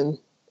broken,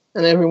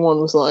 and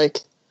everyone was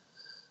like,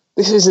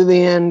 "This is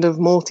the end of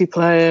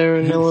multiplayer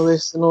and all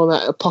this and all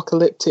that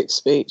apocalyptic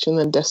speech." And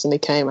then Destiny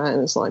came out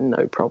and it's like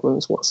no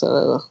problems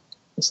whatsoever.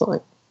 It's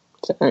like,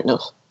 fair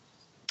enough.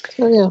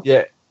 So yeah.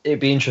 Yeah, it'd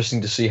be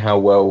interesting to see how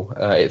well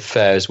it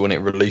fares when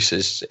it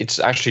releases. It's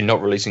actually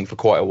not releasing for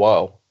quite a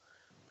while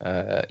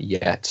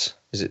yet.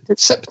 Is it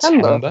It's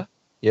September.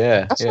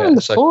 Yeah, That's yeah. around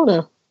the So,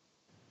 corner.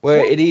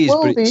 well, it is,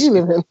 What but world do you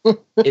live in?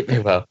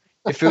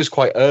 it feels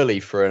quite early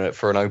for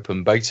an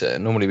open beta.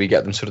 Normally, we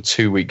get them sort of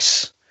 2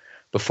 weeks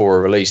before a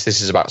release.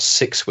 This is about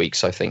 6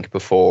 weeks, I think,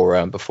 before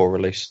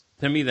release.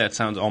 To me, that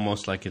sounds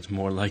almost like it's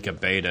more like a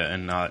beta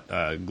and not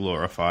a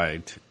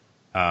glorified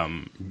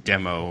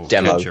demo.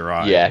 Catch your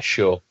eye. Yeah,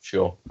 sure.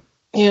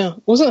 Yeah,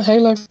 wasn't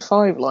Halo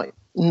 5 like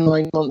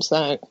 9 months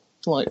out,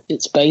 like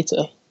its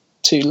beta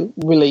to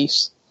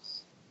release?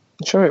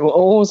 I'm sure it was.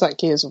 Or was that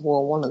Gears of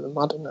War? One of them,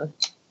 I don't know.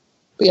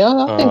 But yeah,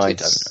 I think I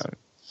don't know.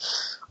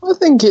 I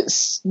think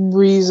it's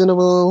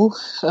reasonable.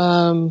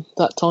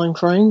 That time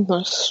frame.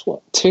 That's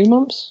what, 2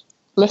 months?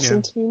 Less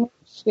than 2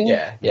 months.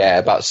 Yeah,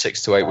 about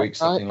 6 to 8 weeks,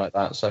 something like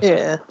that. So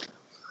yeah.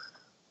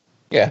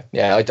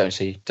 I don't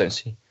see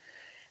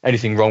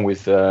anything wrong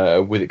with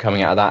it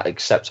coming out of that,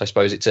 except I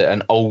suppose it's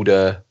an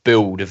older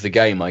build of the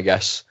game. I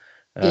guess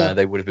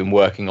they would have been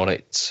working on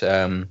it,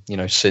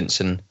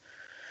 since. And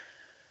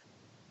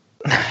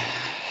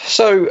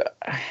so,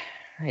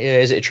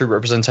 is it a true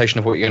representation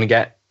of what you're going to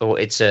get? Or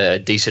it's a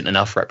decent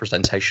enough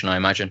representation? I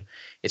imagine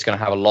it's going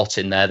to have a lot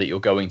in there that you're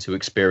going to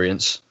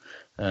experience.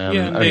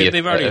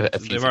 They've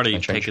already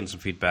taken some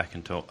feedback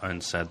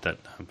and said that,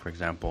 for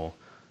example,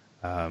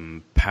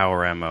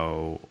 power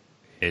ammo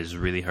is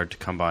really hard to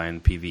come by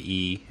in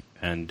PvE,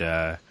 and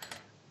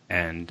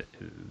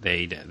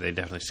they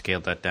definitely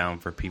scaled that down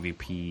for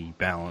PvP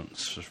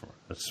balance,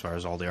 as far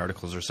as all the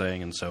articles are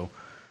saying, and so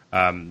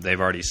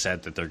they've already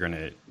said that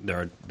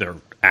they're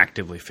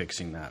actively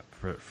fixing that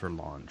for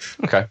launch.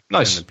 Okay,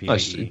 nice.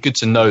 Good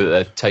to know that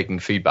they're taking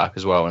feedback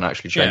as well and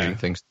actually changing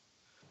things.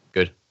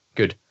 Good.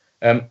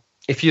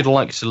 If you'd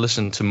like to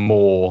listen to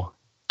more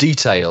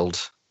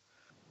detailed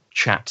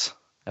chat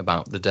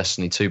about the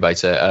Destiny 2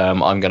 beta,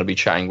 I'm going to be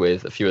chatting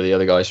with a few of the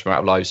other guys from Out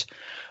of Lives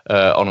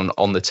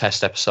on the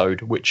test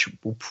episode, which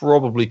will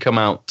probably come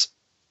out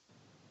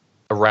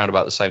around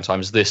about the same time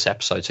as this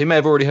episode. So you may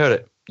have already heard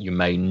it. You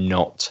may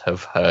not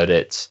have heard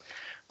it,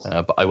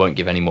 but I won't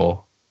give any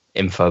more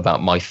info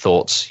about my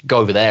thoughts. Go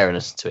over there and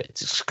listen to it.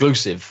 It's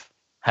exclusive.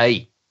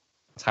 Hey,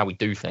 that's how we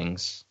do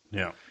things.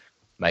 Yeah.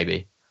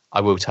 Maybe. I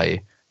will tell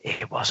you,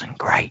 it wasn't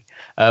great.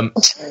 Well,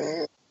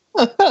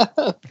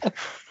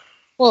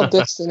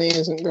 Destiny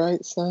isn't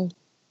great, so...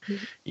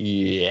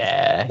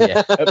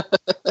 Yeah.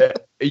 Are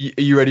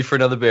you ready for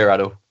another beer,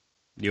 Adol?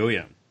 Oh,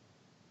 yeah.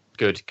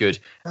 Good.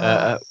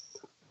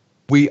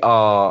 We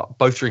are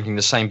both drinking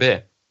the same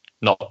beer.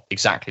 Not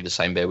exactly the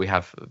same beer. We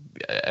have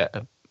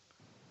a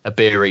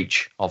beer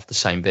each of the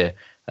same beer.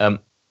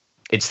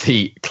 It's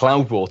the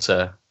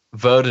Cloudwater,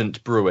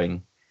 Verdant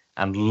Brewing,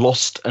 and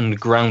Lost and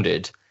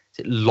Grounded. Is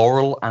it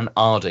Laurel and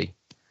Ardy?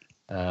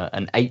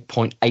 An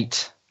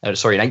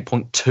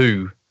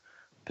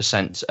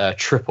 8.2%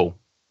 triple.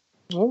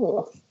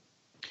 Oh.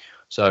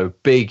 So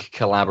big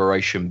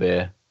collaboration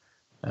beer.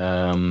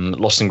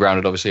 Lost and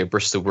Grounded, obviously a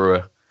Bristol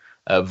brewer.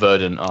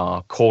 Verdant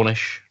are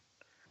Cornish.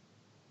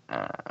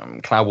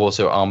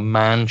 Cloudwater are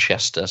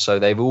Manchester. So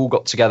they've all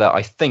got together,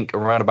 I think,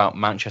 around about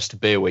Manchester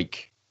Beer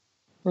Week.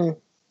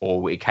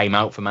 Or it came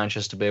out for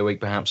Manchester Beer Week,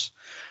 perhaps.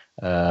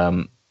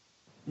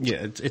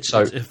 It's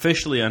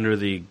officially under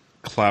the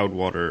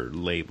Cloudwater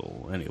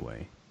label,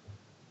 anyway.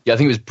 Yeah, I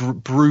think it was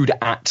brewed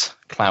at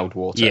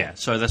Cloudwater. Yeah,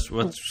 so that's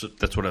what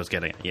I was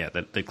getting at. Yeah,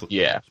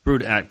 it's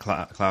brewed at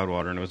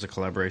Cloudwater, and it was a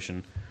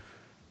collaboration.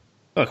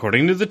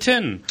 According to the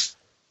tin,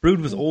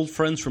 brewed with old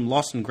friends from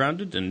Lost and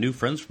Grounded and new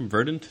friends from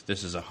Verdant,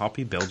 this is a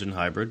hoppy Belgian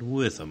hybrid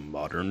with a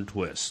modern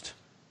twist.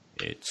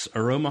 Its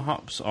aroma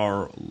hops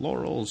are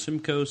Laurel,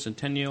 Simcoe,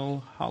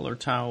 Centennial,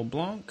 Hallertau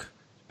Blanc.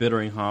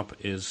 Bittering hop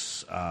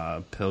is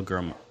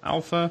Pilgrim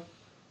Alpha,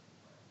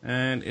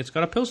 and it's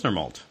got a Pilsner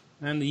malt.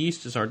 And the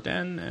yeast is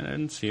Ardennes,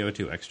 and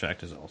CO2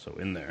 extract is also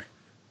in there.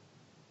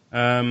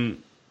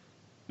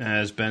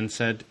 As Ben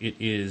said, it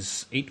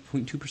is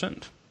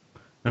 8.2%.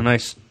 A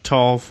nice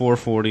tall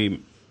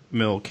 440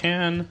 ml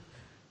can,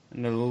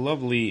 and a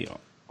lovely,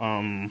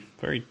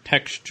 very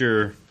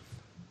texture,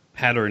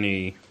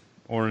 patterny,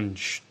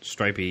 orange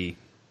stripy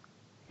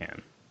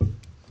can.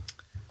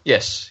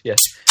 Yes.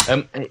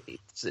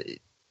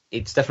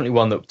 It's definitely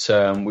one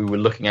that we were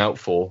looking out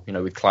for,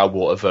 with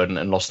Cloudwater, Verdant,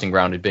 and Lost and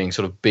Grounded being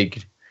sort of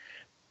big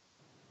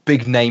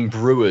name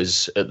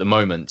brewers at the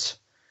moment.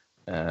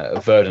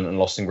 Verdant and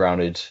Lost and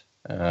Grounded,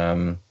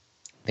 I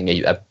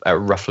think are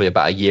roughly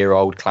about a year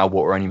old.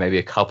 Cloudwater only maybe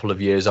a couple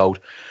of years old.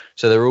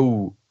 So they're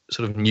all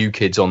sort of new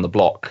kids on the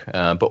block,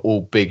 but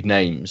all big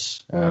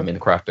names in the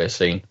craft beer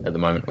scene at the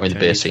moment. Or in the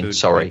beer scene,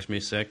 sorry. Makes me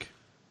sick.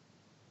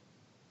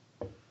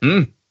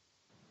 New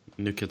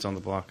kids on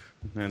the block.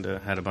 And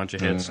had a bunch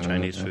of hits.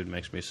 Chinese food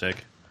makes me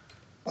sick.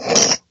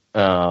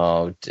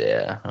 Oh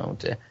dear.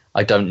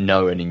 I don't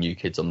know any new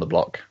kids on the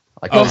block.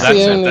 That's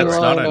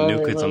not a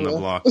New Kids on the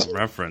Block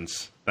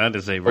reference. That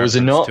is a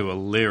reference to a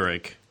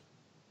lyric.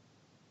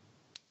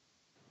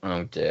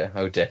 Oh dear.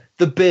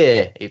 The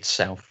beer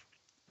itself.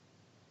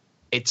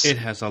 It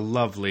has a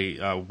lovely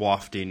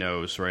wafty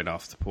nose right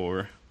off the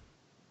pour.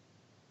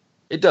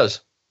 It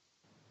does.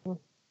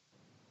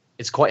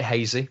 It's quite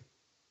hazy.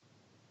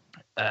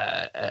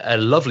 A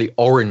lovely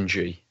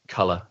orangey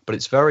colour, but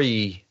it's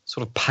very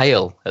sort of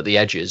pale at the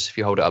edges if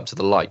you hold it up to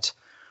the light.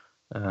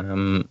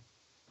 A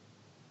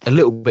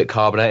little bit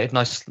carbonated,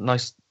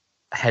 nice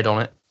head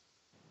on it.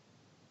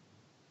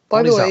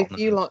 By the way, if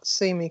you like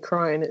see me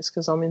crying, it's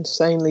because I'm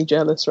insanely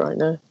jealous right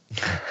now.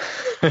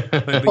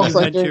 But you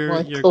had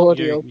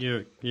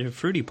your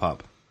fruity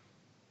pop.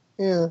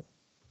 Yeah,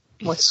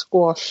 my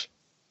squash.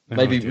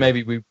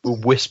 Maybe we will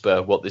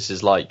whisper what this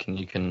is like, and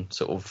you can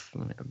sort of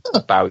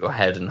bow your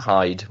head and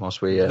hide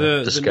whilst we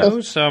discuss. The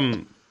nose,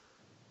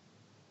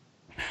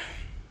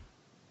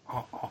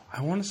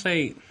 I want to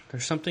say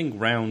there's something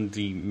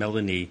roundy,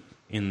 melony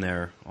in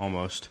there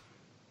almost.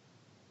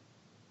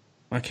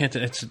 I can't.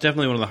 It's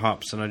definitely one of the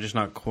hops, and I'm just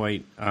not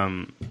quite.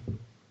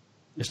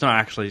 It's not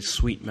actually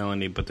sweet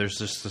melony, but there's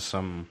just this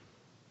I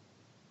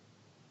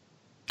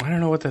don't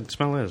know what that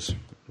smell is.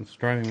 It's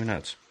driving me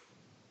nuts.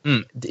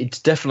 It's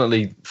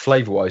definitely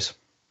flavour-wise.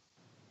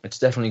 It's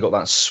definitely got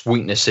that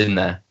sweetness in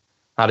there.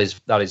 That is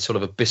sort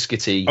of a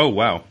biscuity. Oh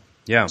wow,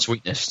 yeah,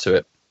 sweetness to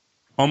it.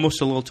 Almost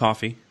a little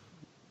toffee.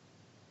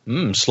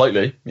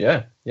 Slightly,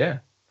 yeah.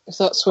 Is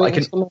that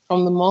sweetness coming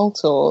from the malt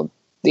or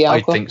the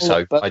alcohol? I think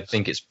so. I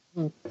think it's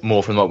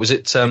more from the malt. Was it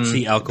it's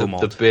the alcohol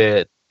malt? The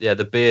beer. Yeah,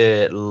 the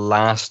beer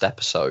last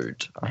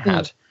episode I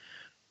had.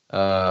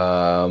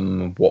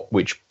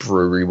 Which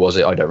brewery was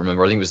it? I don't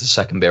remember. I think it was the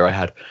second beer I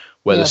had,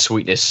 where the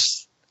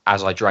sweetness,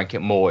 as I drank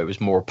it more, it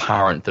was more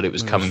apparent that it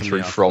was coming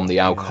through from the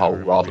alcohol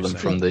rather than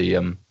from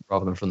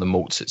the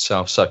malts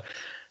itself. So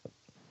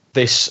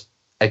this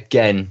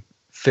again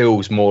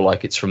feels more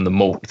like it's from the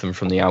malt than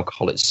from the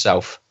alcohol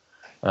itself.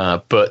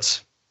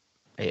 But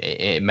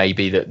it may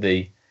be that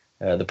the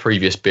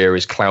previous beer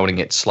is clouding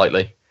it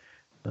slightly.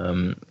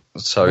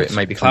 So it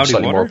may become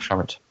slightly more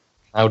apparent.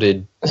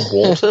 Clouded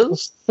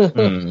waters?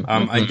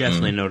 I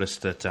definitely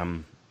noticed that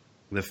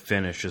the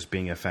finish is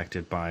being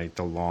affected by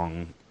the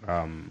long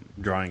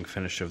drying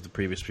finish of the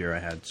previous beer I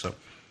had. So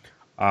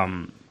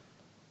I'm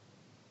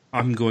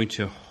going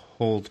to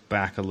hold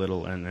back a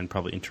little and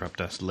probably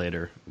interrupt us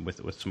later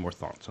with some more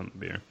thoughts on the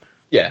beer.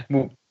 Yeah,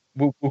 we'll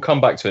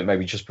come back to it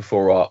maybe just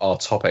before our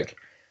topic.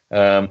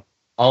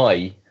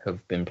 I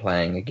have been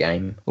playing a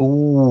game.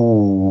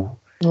 Ooh.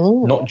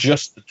 Not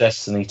just the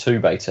Destiny 2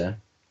 beta,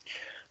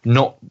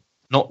 not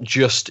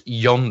just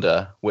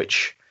Yonder,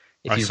 which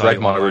if you've read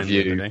my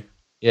review,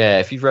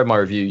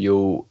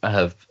 you'll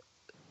have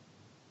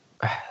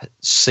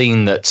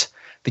seen that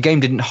the game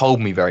didn't hold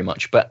me very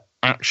much, but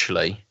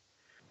actually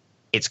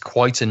it's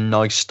quite a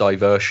nice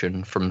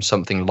diversion from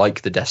something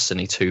like the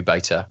Destiny 2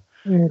 beta,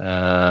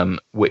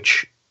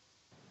 which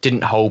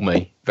didn't hold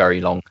me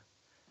very long.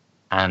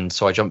 And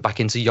so I jumped back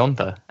into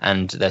Yonder,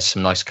 and there's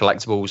some nice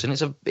collectibles,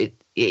 and it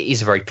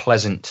is a very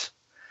pleasant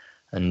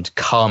and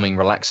calming,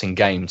 relaxing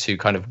game to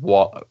kind of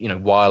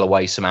while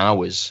away some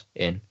hours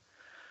in.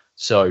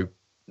 So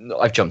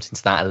I've jumped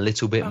into that a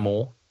little bit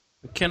more.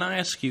 Can I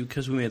ask you,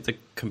 because we made the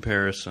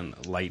comparison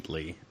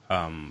lightly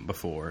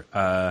before?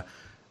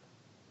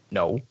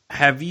 No.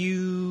 Have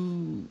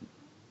you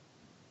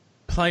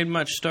played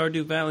much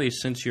Stardew Valley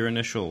since your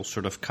initial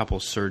sort of couple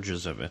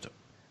surges of it?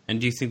 And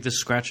do you think this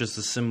scratches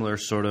the similar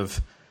sort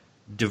of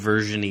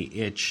diversion-y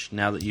itch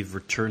now that you've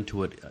returned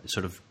to it,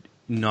 sort of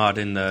not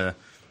in the,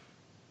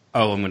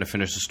 I'm going to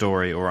finish the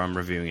story or I'm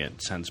reviewing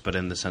it sense, but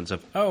in the sense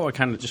of, I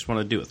kind of just want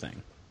to do a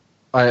thing?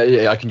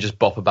 I can just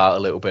bop about a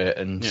little bit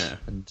and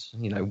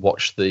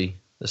watch the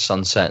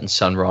sunset and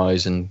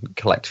sunrise and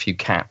collect a few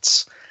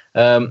cats.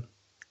 Yeah,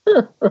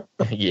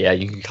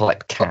 you can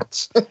collect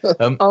cats.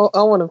 I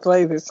want to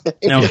play this game.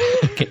 Now,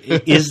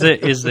 is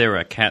there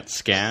a cat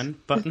scan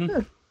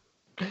button?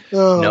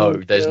 No,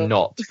 there's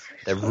not.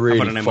 They're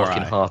really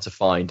fucking hard to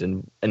find,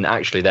 and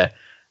actually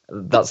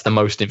that's the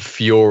most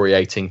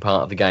infuriating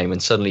part of the game.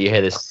 And suddenly you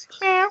hear this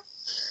meow,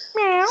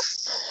 meow,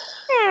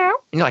 meow.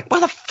 And you're like,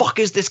 where the fuck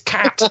is this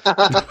cat?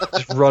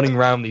 Just running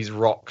around these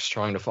rocks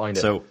trying to find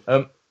it. So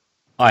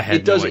I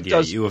had no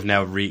idea. You have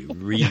now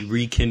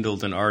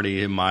rekindled an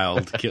already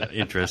mild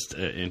interest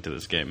into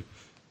this game.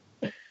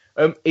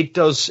 It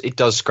does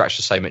scratch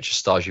the same itch as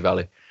Stardew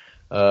Valley.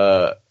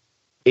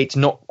 It's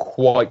not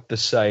quite the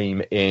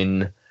same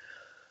in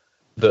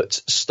that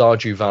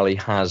Stardew Valley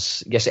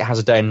has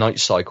a day and night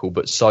cycle,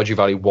 but Stardew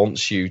Valley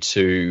wants you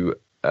to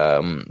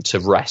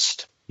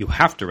rest. You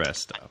have to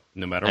rest,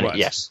 no matter what.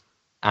 Yes,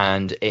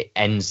 and it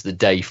ends the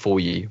day for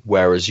you.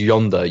 Whereas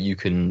Yonder,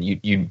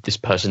 this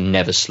person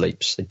never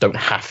sleeps. They don't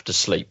have to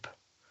sleep.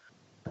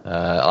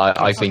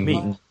 I've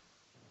been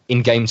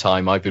in game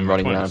time. I've been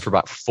running around for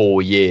about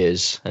 4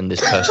 years, and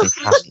this person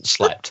hasn't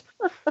slept.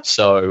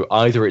 So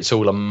either it's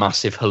all a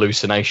massive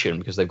hallucination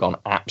because they've gone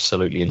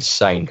absolutely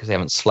insane because they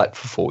haven't slept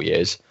for 4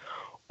 years,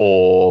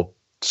 or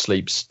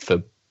sleeps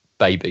for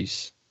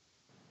babies,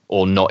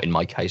 or not in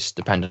my case,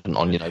 dependent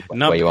on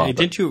where you are.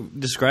 Didn't you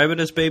describe it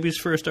as baby's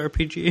first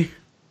RPG?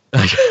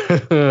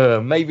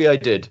 Maybe I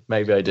did.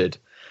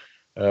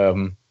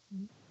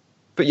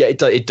 But yeah,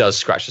 it does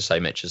scratch the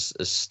same itch as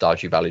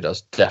Stardew Valley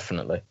does,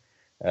 definitely.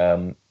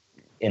 In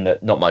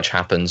that not much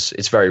happens.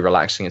 It's very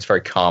relaxing. It's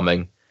very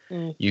calming.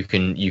 You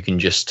can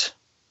just,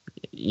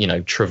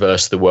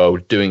 traverse the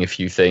world doing a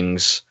few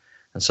things,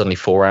 and suddenly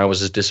 4 hours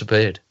has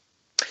disappeared.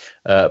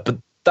 But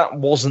that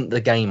wasn't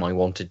the game I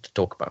wanted to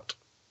talk about.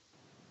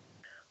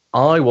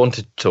 I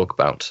wanted to talk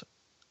about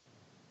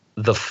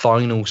The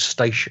Final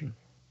Station.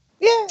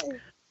 Yay!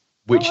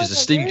 Which is a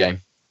Steam game.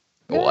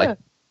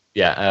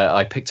 Yeah.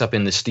 I picked up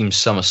in the Steam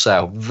Summer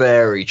Sale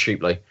very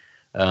cheaply,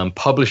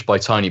 published by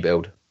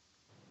TinyBuild.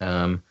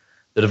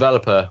 The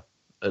developer,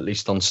 at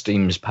least on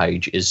Steam's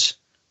page, is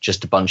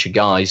just a bunch of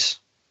guys.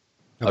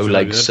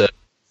 Oleg,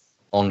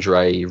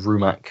 Andre,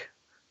 Rumak,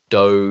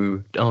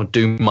 Do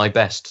My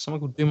Best. Someone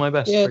called Do My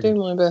Best. Yeah, Do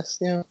My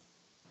Best, yeah.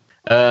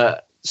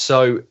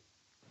 So,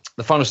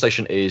 The Final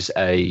Station is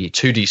a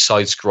 2D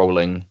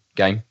side-scrolling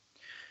game.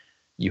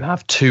 You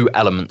have two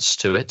elements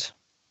to it.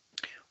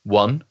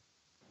 One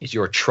is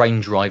you're a train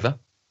driver.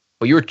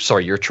 Well, you're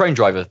a train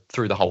driver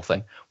through the whole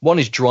thing. One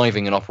is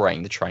driving and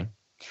operating the train.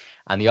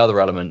 And the other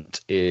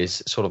element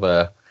is sort of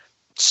a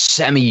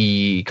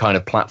semi kind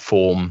of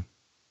platform,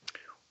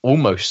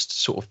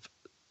 almost sort of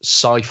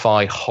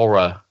sci-fi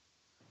horror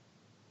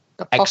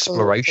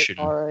exploration.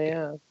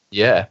 Horror,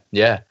 yeah.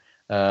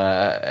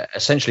 Yeah.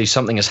 Essentially,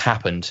 something has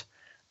happened,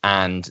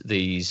 and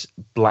these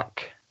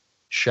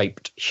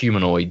black-shaped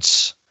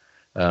humanoids,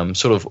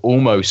 sort of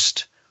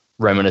almost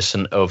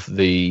reminiscent of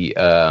the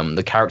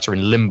character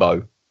in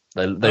Limbo.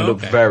 They look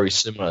very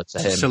similar to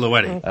him.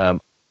 Silhouette.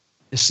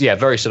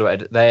 Very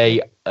silhouetted.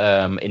 They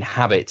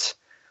inhabit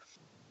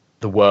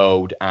the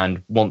world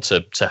and want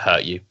to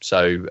hurt you.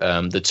 So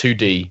the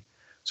 2D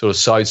sort of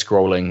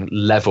side-scrolling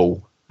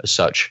level as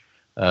such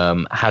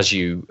has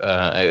you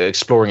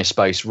exploring a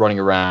space, running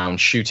around,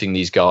 shooting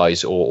these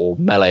guys or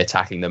melee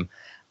attacking them,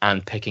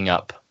 and picking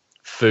up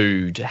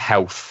food,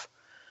 health,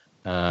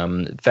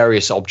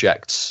 various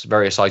objects,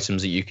 various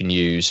items that you can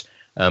use.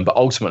 But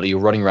ultimately, you're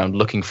running around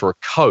looking for a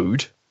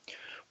code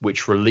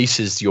which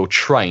releases your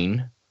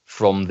train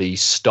from the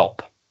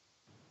stop.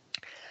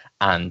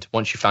 And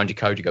once you found your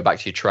code, you go back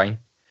to your train.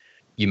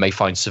 You may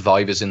find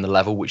survivors in the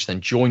level, which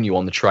then join you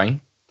on the train.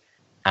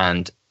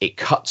 And it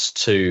cuts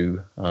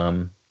to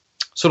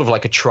sort of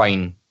like a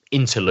train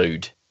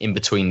interlude in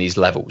between these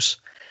levels.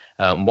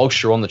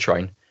 Whilst you're on the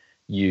train,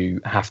 you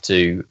have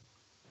to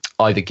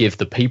either give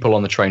the people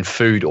on the train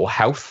food or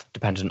health,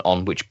 depending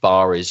on which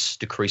bar is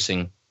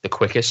decreasing the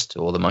quickest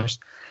or the most.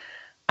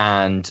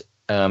 And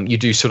you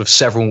do sort of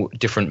several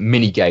different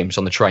mini games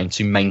on the train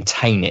to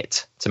maintain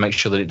it, to make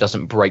sure that it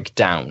doesn't break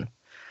down.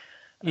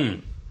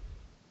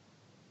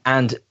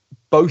 And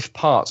both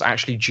parts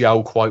actually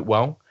gel quite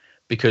well,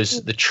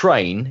 because the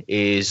train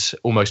is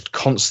almost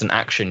constant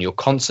action. You're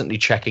constantly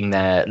checking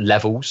their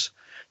levels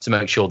to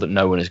make sure that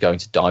no one is going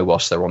to die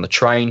whilst they're on the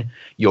train.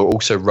 You're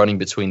also running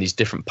between these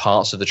different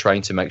parts of the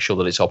train to make sure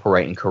that it's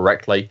operating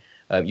correctly.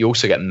 You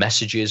also get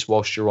messages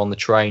whilst you're on the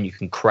train. You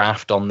can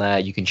craft on there.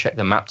 You can check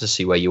the map to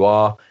see where you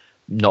are.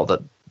 Not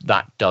that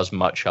that does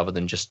much other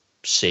than just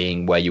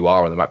seeing where you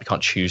are on the map. You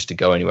can't choose to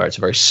go anywhere. It's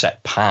a very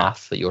set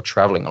path that you're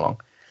traveling along.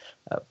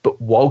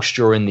 But whilst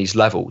you're in these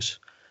levels,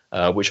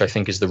 which I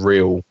think is the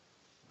real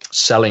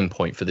selling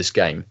point for this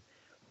game,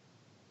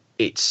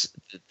 it's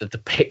the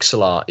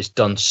pixel art is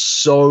done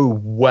so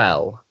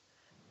well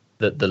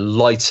that the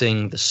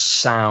lighting, the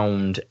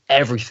sound,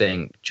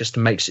 everything just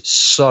makes it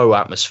so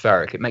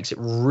atmospheric. It makes it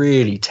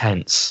really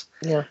tense.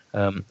 Yeah.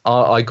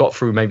 I got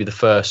through maybe the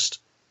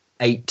first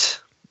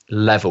 8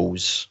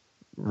 levels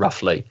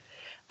roughly,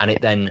 and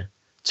it then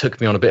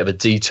took me on a bit of a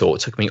detour.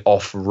 It took me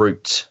off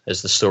route,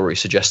 as the story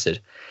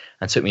suggested,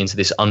 and took me into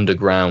this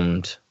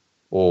underground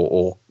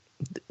or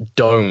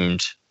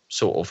domed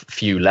sort of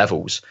few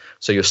levels.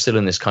 So you're still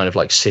in this kind of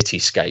like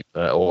cityscape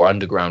or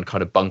underground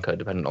kind of bunker,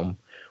 depending on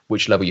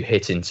which level you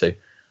hit into.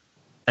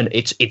 And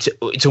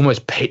it's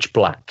almost pitch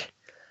black,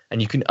 and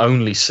you can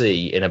only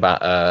see in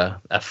about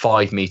a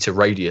 5 meter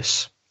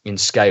radius in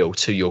scale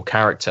to your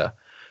character.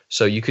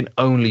 So you can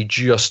only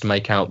just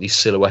make out these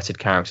silhouetted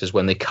characters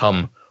when they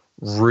come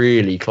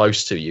really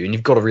close to you, and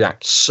you've got to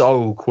react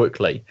so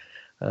quickly.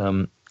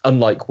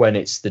 Unlike when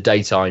it's the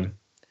daytime,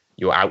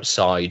 you're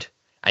outside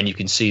and you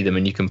can see them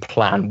and you can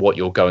plan what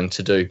you're going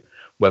to do,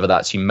 whether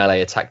that's you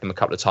melee attack them a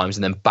couple of times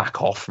and then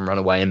back off and run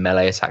away and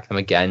melee attack them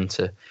again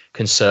to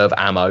conserve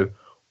ammo,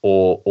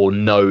 or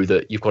know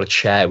that you've got a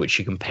chair which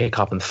you can pick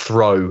up and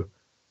throw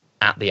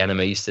at the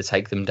enemies to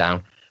take them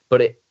down.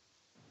 But it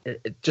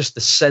just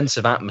the sense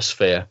of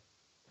atmosphere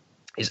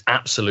is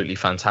absolutely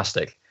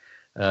fantastic.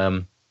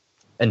 And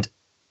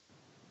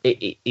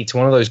it's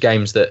one of those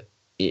games that,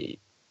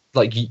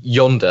 like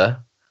Yonder,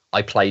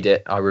 I played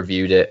it, I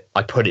reviewed it,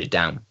 I put it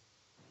down.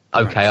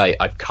 Okay, right.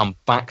 I've come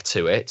back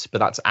to it, but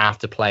that's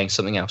after playing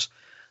something else.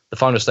 The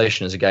Final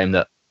Station is a game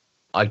that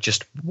I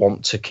just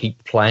want to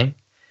keep playing,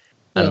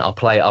 and I'll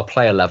play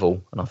a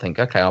level, and I'll think,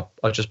 okay,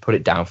 I'll just put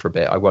it down for a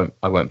bit. I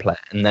won't play it,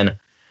 and then,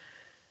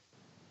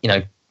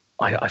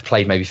 I've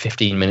played maybe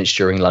 15 minutes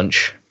during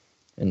lunch,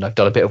 and I've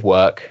done a bit of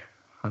work.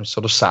 I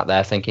sort of sat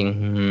there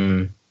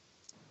thinking,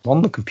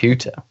 on the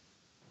computer,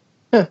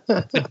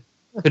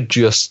 could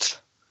just.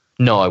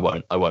 No, I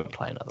won't. I won't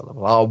play another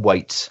level. I'll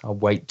wait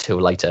till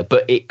later.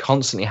 But it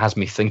constantly has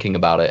me thinking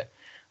about it,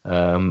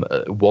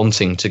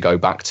 wanting to go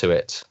back to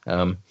it,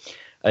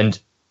 and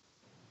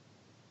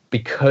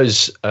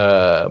because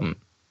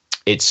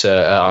it's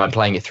I'm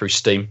playing it through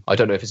Steam. I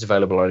don't know if it's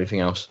available on anything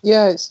else.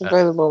 Yeah, it's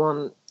available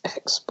on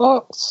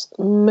Xbox,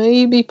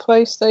 maybe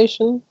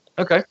PlayStation.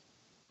 Okay.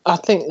 I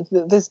think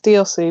there's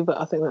DLC, but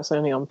I think that's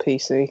only on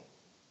PC.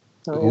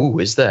 Ooh,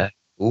 is there?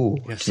 Ooh,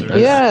 yes, there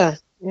is.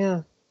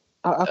 Yeah.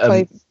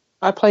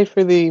 I played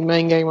through the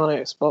main game on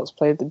Xbox,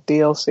 played the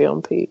DLC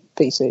on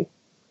PC.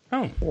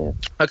 Oh. Yeah.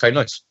 Okay,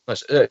 nice.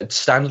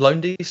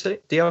 Standalone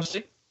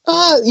DLC?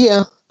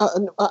 Yeah.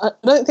 I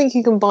don't think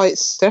you can buy it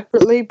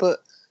separately,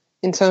 but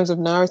in terms of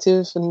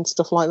narrative and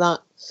stuff like that,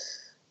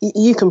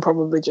 you can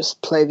probably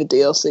just play the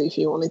DLC if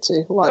you wanted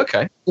to.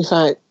 Okay.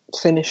 Without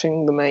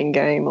finishing the main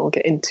game or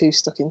getting too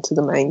stuck into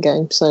the main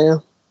game. So, yeah.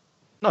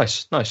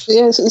 Nice.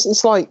 Yeah,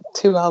 it's like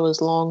 2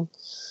 hours long.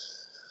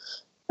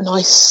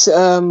 Nice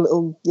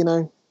little,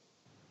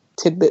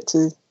 tidbit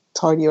to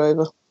tide you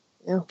over.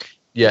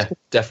 Yeah,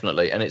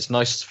 definitely. And it's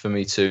nice for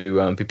me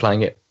to be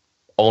playing it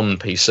on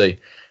PC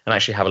and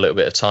actually have a little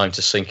bit of time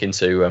to sink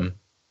into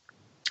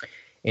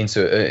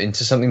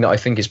something that I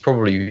think is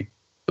probably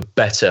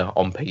better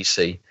on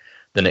PC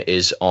than it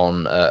is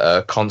on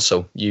a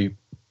console. You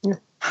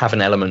have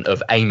an element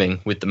of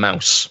aiming with the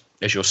mouse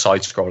as you're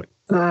side scrolling.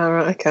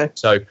 Right, okay.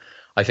 So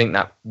I think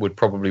that would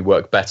probably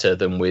work better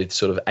than with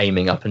sort of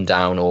aiming up and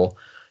down or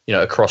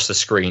across the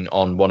screen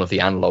on one of the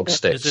analog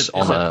sticks. Is it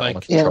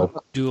like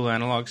dual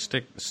analog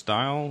stick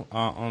style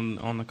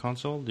on the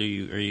console? Are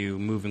you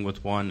moving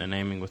with one and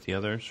aiming with the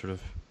other, sort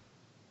of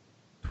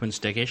twin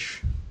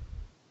stick-ish?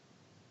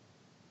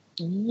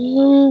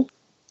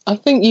 I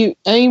think you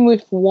aim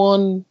with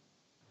one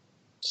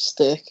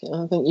stick, and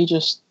I think you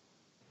just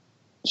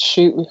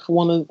shoot with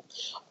one of.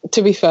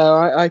 To be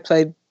fair, I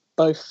played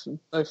both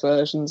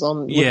versions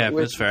on. Yeah,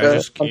 with that's fair.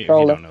 If you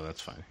don't know,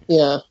 that's fine.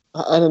 Yeah,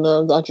 I don't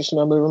know. I just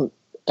remember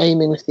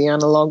aiming with the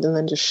analog and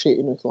then just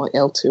shooting with like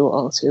L2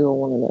 or R2 or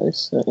one of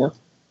those. So, yeah.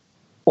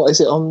 What is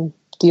it on?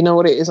 Do you know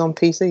what it is on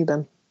PC,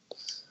 Ben?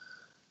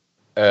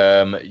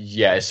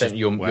 Yeah, essentially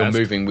you're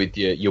moving with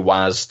your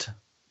WASD,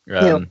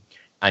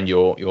 and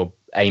you're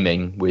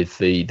aiming with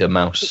the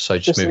mouse. So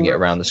just moving it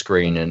around the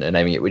screen and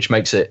aiming it, which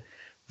makes it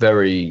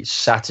very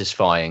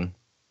satisfying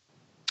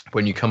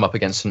when you come up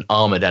against an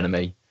armored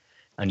enemy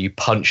and you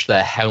punch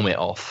their helmet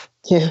off.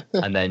 Yeah.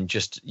 And then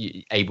just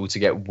able to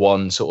get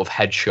one sort of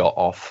headshot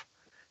off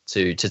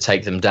to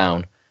take them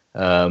down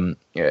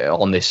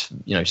on this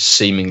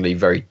seemingly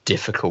very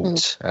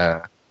difficult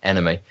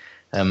enemy.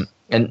 And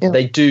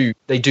they do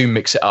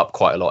mix it up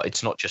quite a lot.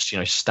 It's not just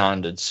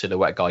standard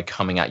silhouette guy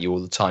coming at you all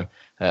the time.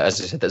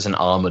 As I said, there's an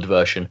armored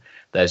version.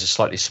 There's a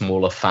slightly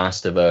smaller,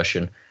 faster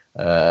version.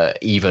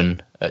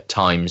 Even at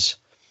times,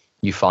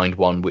 you find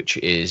one which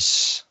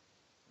is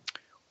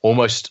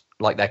almost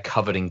like they're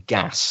covered in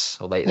gas,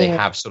 or they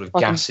have sort of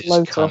like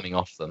gases coming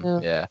off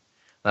them. Yeah,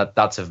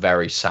 that's a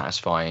very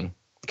satisfying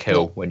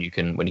kill when you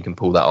can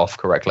pull that off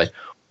correctly.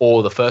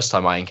 Or the first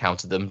time I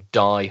encountered them,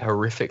 die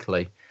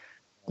horrifically.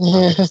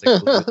 Because they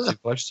got too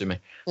close to me.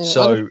 Yeah,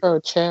 so throw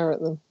a chair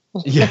at them.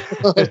 Yeah,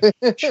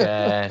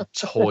 chair,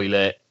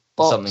 toilet,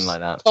 box, something like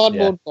that.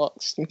 Cardboard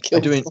box. And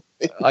kill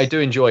I do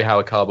enjoy how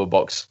a cardboard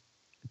box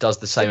does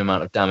the same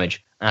amount of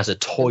damage as a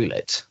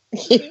toilet.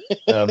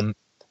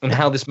 And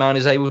how this man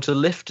is able to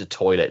lift a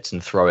toilet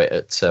and throw it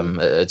at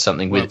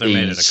something with ease. They're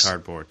made out of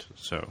cardboard,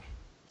 so.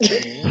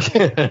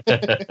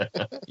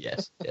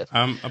 Yes.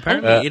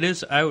 Apparently, it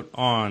is out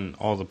on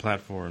all the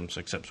platforms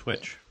except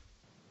Switch.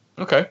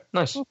 Okay,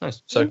 nice.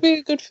 So it'd be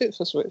a good fit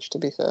for Switch. To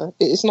be fair,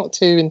 it's not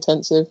too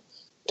intensive.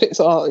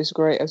 Pixel art is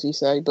great, as you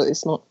say, but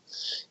it's not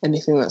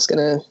anything that's going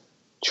to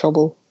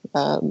trouble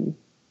modern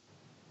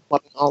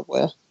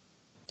hardware.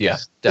 Yeah,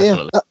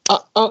 definitely. Yeah,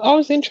 I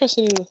was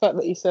interested in the fact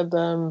that you said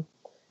that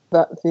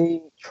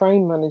the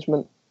train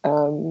management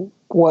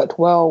worked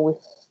well with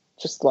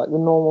just like the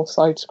normal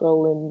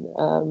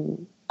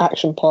side-scrolling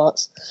action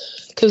parts,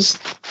 because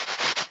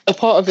a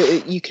part of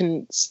it you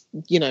can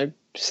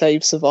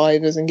save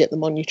survivors and get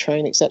them on your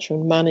train, etc.,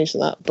 and manage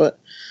that. But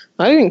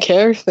I didn't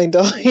care if they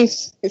died.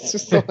 It's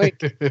just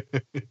like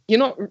you're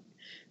not.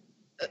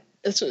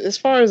 As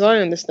far as I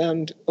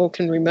understand or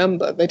can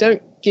remember, they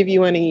don't give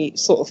you any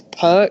sort of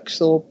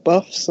perks or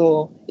buffs,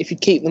 or if you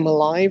keep them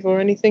alive or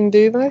anything,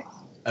 do they?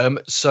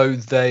 So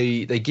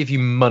they give you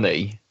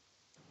money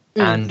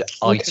and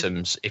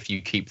items if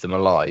you keep them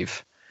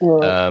alive.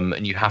 Right.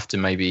 And you have to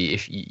maybe,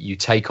 if you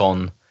take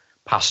on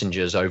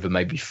passengers over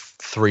maybe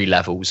 3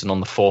 levels, and on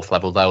the 4th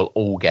level they'll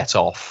all get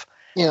off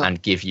and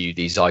give you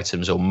these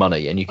items or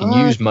money, and you can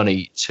use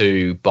money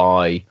to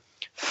buy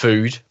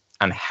food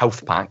and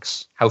health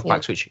packs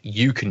which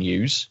you can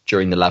use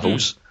during the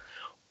levels,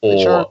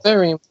 which are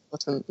very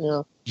important.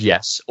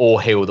 Yes,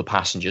 or heal the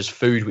passengers.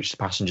 Food, which the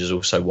passengers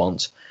also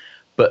want.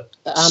 But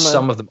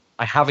some of them,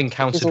 I have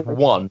encountered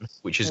one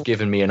which has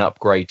given me an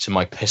upgrade to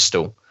my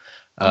pistol,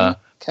 Okay.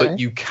 But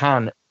you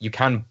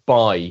can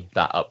buy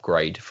that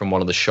upgrade from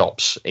one of the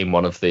shops in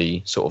one of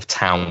the sort of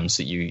towns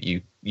that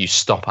you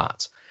stop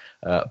at.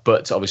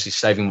 But obviously,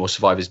 saving more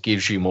survivors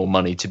gives you more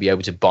money to be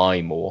able to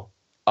buy more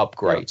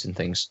upgrades and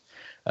things.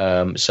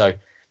 So,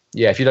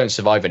 yeah, if you don't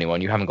survive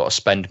anyone, you haven't got to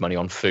spend money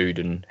on food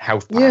and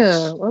health packs.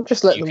 Yeah, I'll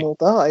just let them all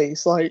die.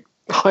 It's like,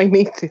 I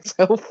need this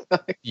health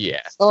pack.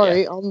 Yeah.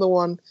 Sorry, yeah. I'm the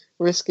one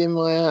risking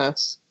my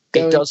ass.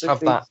 It does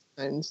have that.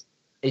 Zones.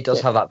 It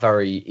does have that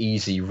very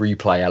easy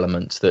replay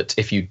element that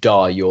if you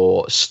die,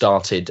 you're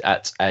started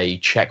at a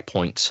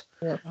checkpoint.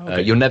 Yeah.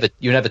 Okay. You're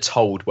never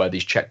told where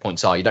these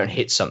checkpoints are. You don't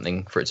hit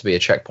something for it to be a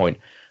checkpoint.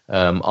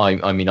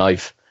 I mean,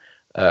 I've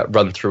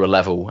run through a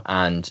level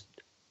and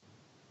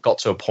got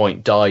to a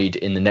point, died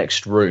in the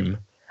next room,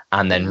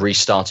 and then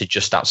restarted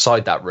just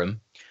outside that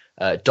room.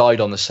 Died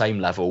on the same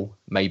level,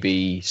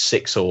 maybe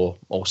 6 or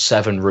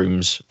 7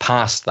 rooms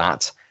past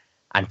that,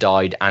 and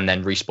died, and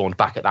then respawned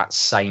back at that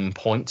same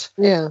point.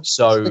 Yeah.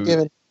 So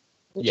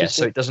yeah,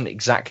 so it doesn't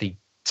exactly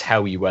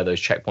tell you where those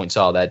checkpoints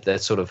are. They're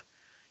sort of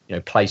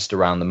placed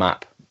around the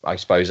map, I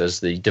suppose, as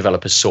the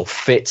developers saw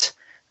fit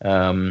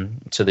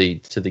to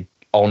the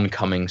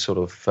oncoming sort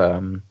of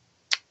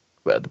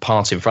the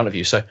part in front of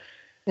you. So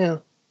yeah.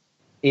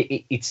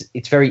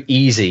 It's very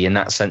easy in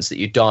that sense that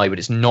you die, but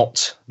it's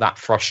not that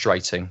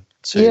frustrating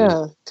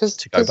to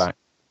go back.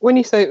 When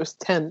you say it was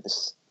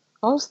tense,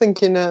 I was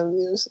thinking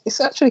it's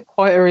actually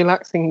quite a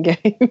relaxing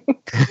game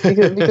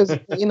because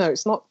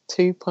it's not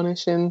too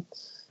punishing,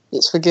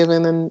 it's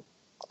forgiving, and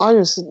I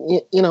was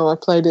I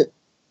played it,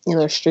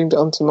 streamed it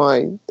onto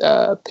my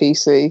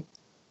PC,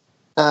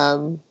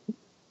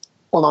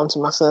 onto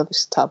my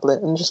service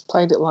tablet, and just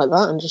played it like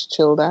that and just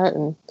chilled out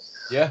and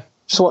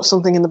just watched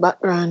something in the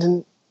background.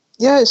 And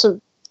yeah,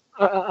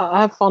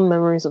 I have fond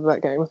memories of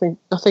that game. I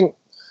think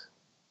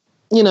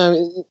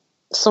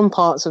some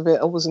parts of it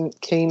I wasn't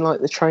keen,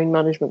 like the train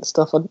management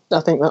stuff.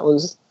 I think that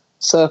was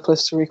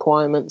surplus to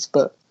requirements,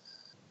 but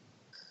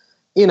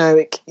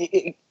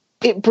it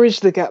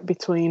bridged the gap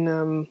between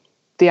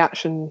the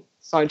action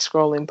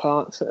side-scrolling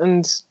parts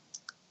and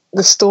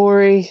the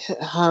story.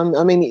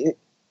 I mean,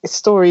 the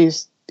story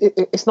is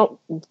it's not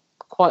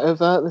quite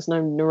overt. There's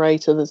no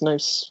narrator. There's no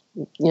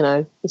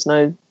there's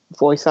no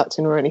voice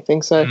acting or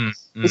anything. So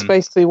it's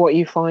basically what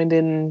you find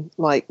in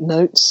like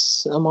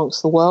notes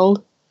amongst the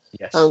world.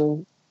 Yes.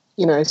 So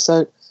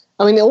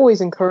I mean, it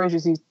always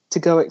encourages you to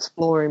go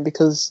exploring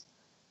because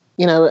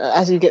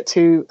as you get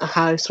to a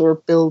house or a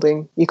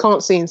building, you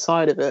can't see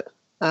inside of it.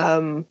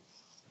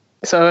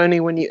 So only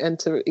when you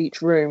enter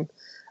each room,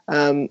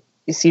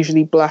 it's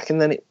usually black,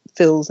 and then it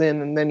fills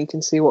in, and then you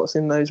can see what's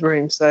in those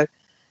rooms. So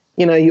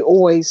you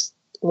always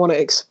want to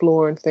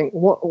explore and think,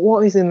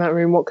 what is in that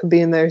room? What could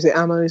be in there? Is it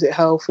ammo? Is it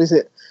health? Is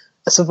it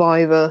a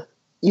survivor?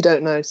 You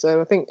don't know.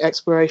 So I think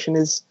exploration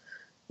is,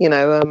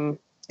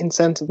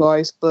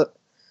 incentivized, but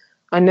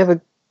I never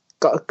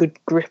got a good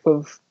grip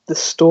of the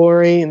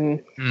story.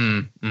 And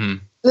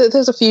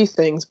there's a few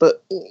things,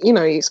 but you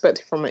expect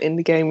it from an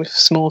indie game with a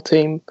small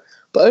team.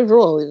 But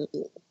overall, it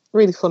was a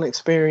really fun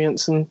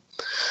experience, and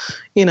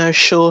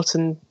short,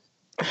 and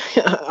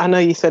I know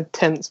you said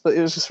tense, but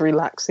it was just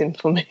relaxing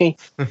for me.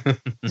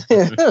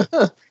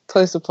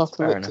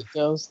 Post-apocalyptic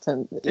girls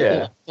tense.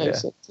 There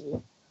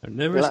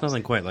is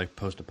nothing quite like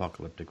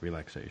post-apocalyptic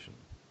relaxation.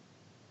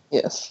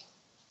 Yes.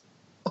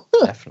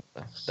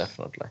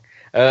 Definitely.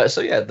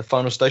 So yeah, the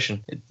final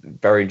station,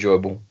 very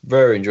enjoyable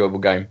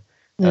game.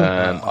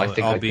 I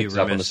think I'll I be picked it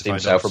up on the remiss Steam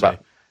if I sale don't for about.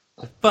 say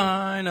the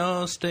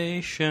final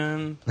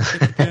station.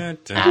 A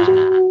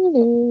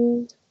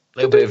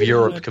little bit of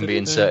Europe can be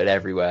inserted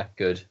everywhere.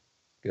 Good.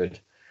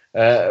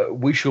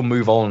 We shall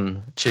move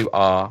on to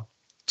our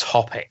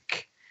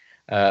topic,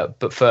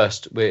 but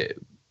first we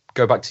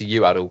go back to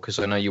you, Adil, because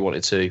I know you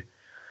wanted to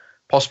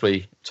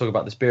possibly talk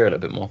about this beer a little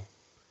bit more.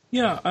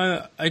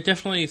 Yeah, I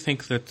definitely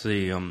think that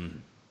the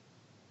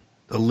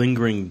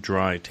lingering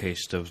dry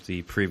taste of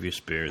the previous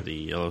beer, the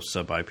Yellow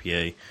Sub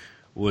IPA,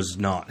 was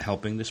not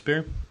helping this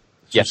beer.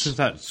 So yes. Since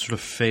that sort of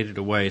faded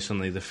away,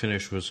 suddenly the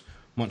finish was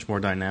much more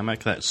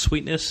dynamic. That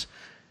sweetness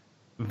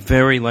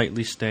very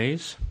lightly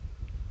stays.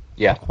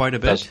 Yeah, quite a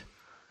bit,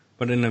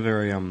 but in a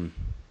very a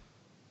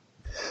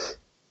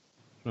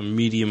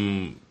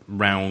medium,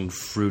 round,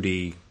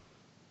 fruity,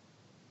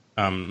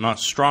 not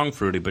strong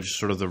fruity, but just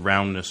sort of the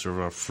roundness of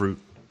a fruit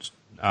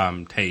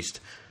taste.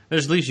 That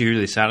just leaves you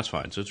really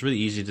satisfied. So it's really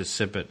easy to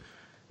sip it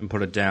and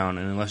put it down,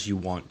 and unless you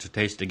want to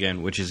taste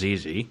again, which is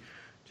easy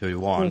to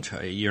want,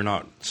 you're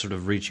not sort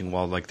of reaching.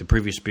 Well, like the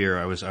previous beer,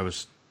 I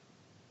was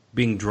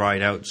being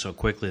dried out so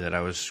quickly that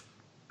I was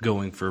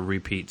going for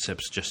repeat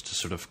sips just to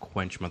sort of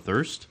quench my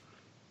thirst.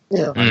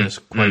 Yeah. And it's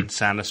quite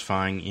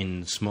satisfying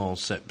in small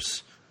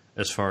sips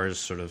as far as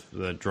sort of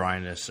the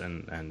dryness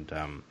and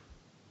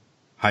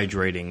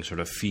hydrating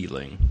sort of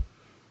feeling.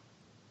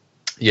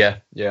 Yeah,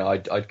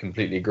 I'd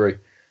completely agree.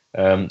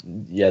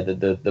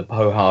 The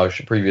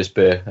Pohage previous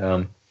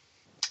beer,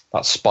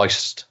 that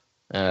spiced,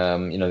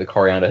 the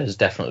coriander has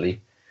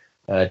definitely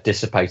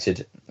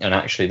dissipated, and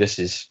actually this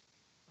is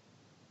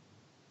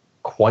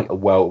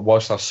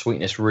whilst our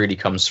sweetness really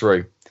comes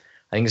through,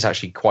 I think it's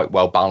actually quite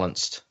well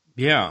balanced.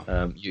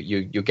 Yeah.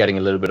 You're getting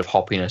a little bit of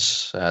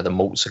hoppiness. The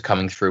malts are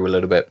coming through a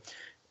little bit,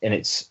 and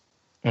it's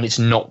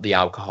not the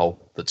alcohol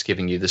that's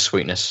giving you the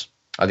sweetness.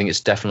 I think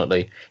it's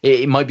definitely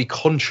it might be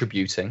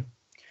contributing,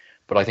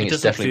 but I think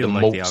it's definitely the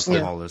malts. The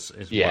alcohol is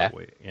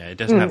it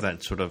doesn't have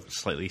that sort of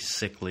slightly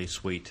sickly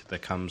sweet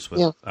that comes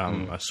with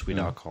a sweet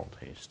alcohol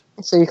taste.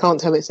 So you can't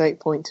tell it's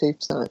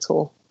 8.2% at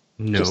all.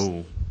 No. Just,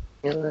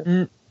 you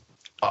know.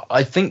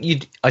 I think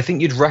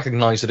you'd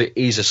recognise that it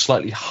is a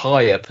slightly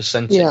higher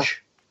percentage. Yeah.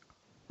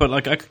 But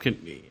like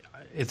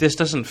if this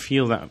doesn't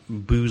feel that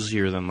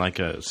boozier than like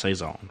a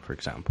saison, for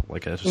example,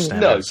 like a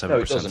standard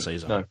 7%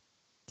 saison.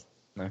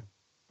 No.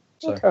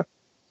 So Okay.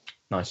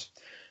 nice.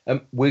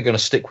 We're going to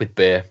stick with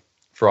beer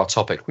for our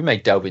topic. We may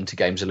delve into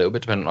games a little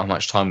bit, depending on how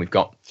much time we've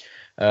got.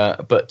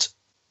 But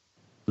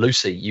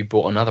Lucy, you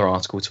brought another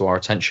article to our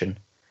attention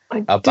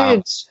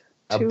about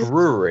a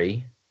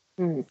brewery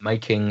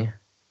making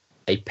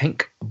a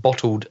pink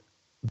bottled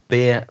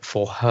beer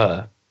for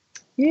her.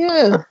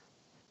 Yeah.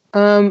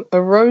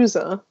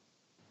 Arosa.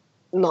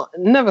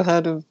 Never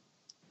heard of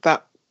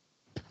that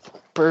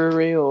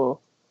brewery, or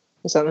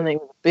is that the name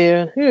of the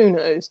beer? Who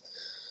knows?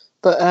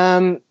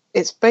 But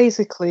it's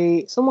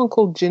basically someone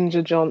called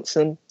Ginger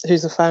Johnson,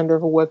 who's the founder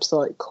of a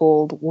website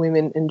called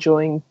Women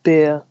Enjoying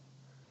Beer.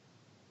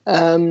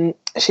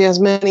 She has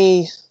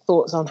many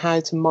thoughts on how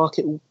to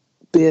market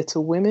beer to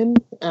women,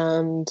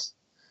 and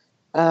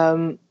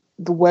the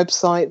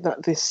website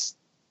that this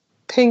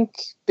pink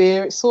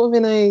beer, it's sort of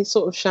in a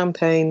sort of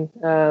champagne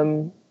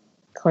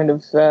kind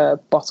of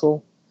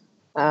bottle.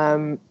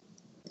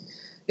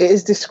 It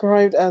is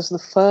described as the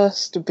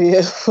first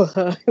beer for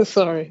her.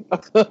 Sorry,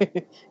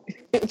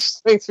 it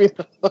just makes me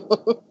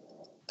laugh.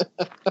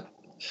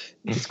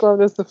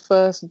 Described as the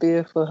first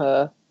beer for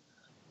her.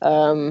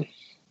 I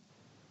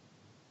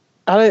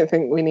don't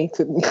think we need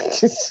to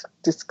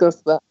discuss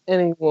that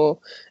anymore.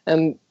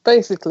 And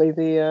basically,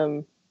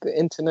 the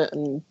internet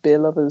and beer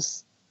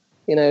lovers,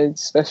 you know,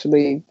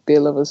 especially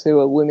beer lovers who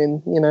are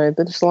women, you know,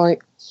 they're just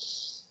like,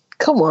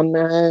 come on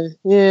now.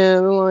 Yeah,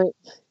 they're like,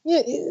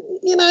 yeah,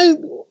 you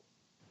know,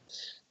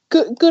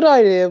 good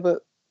idea,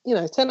 but, you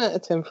know, 10 out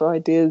of 10 for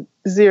idea,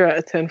 0 out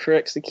of 10 for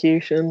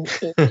execution. It's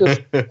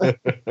just,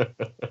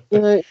 you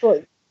know, it's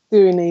like,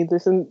 do we need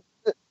this? And,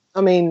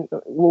 I mean,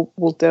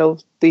 we'll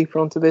delve deeper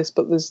onto this,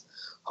 but there's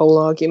a whole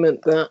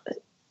argument that,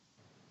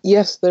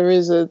 yes, there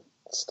is a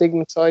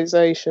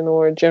stigmatization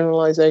or a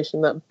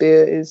generalization that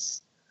beer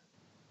is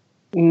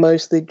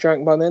mostly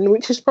drank by men,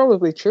 which is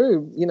probably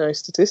true, you know,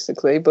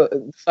 statistically, but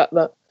the fact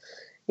that,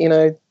 you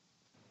know,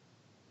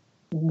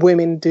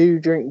 women do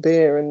drink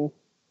beer, and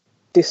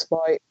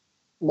despite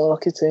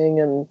marketing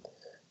and,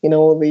 you know,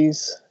 all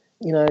these,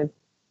 you know,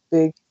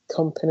 big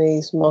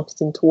companies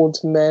marketing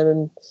towards men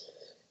and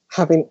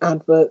having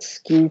adverts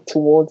skewed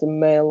towards a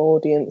male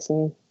audience,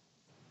 and,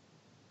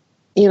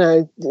 you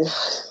know,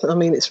 I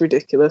mean, it's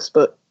ridiculous,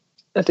 but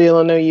Adil,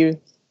 I know you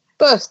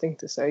bursting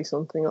to say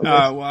something on this.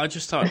 Well, I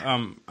just thought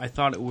I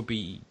thought it would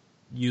be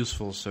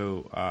useful.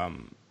 So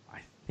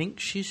I think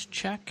she's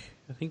Czech.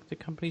 I think the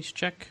company's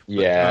Czech.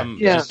 Yeah.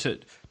 But,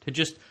 to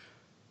just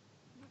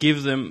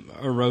give them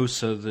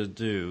Arosa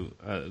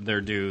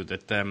their due.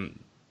 That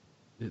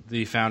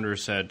the founder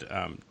said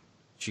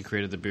she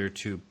created the beer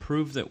to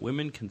prove that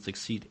women can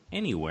succeed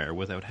anywhere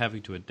without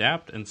having to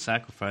adapt and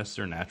sacrifice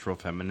their natural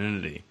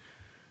femininity,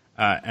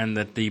 and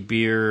that the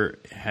beer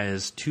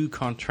has two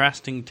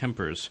contrasting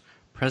tempers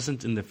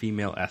present in the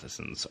female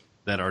essence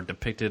that are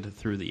depicted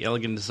through the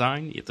elegant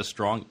design, yet the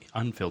strong,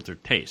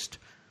 unfiltered taste.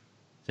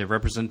 The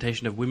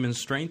representation of women's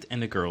strength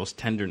and a girl's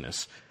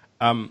tenderness.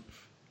 I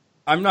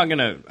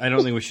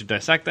don't think we should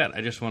dissect that.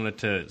 I just wanted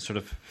to sort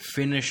of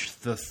finish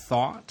the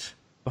thought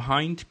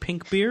behind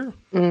pink beer,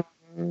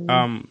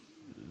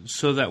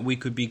 so that we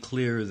could be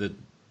clear that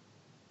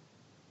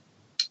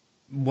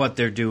what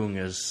they're doing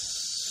is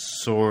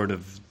sort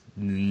of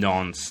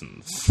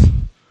nonsense.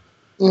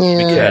 Yeah.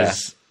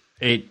 Because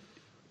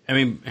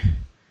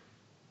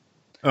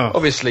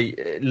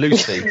obviously,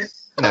 Lucy, you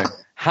know,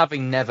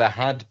 having never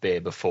had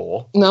beer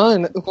before,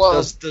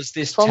 well, does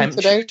this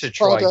tempt you to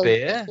try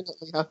beer?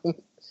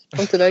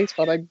 From today's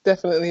pod, I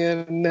definitely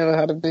have never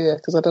had a beer,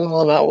 because I don't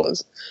know what that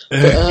was.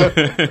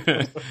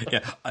 But,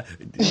 yeah,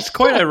 it's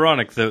quite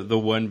ironic, the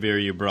one beer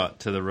you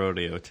brought to the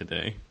rodeo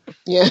today.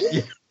 Yeah,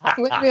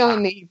 maybe I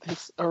need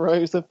this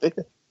Arosa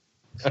beer.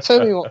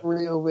 Show me what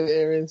real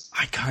beer is.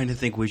 I kind of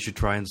think we should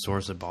try and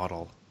source a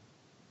bottle.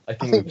 I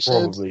think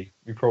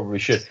we probably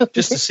should,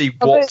 just to see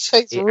what it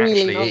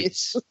actually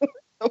is.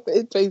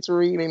 It tastes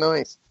really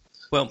nice.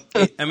 Well,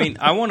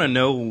 I want to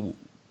know.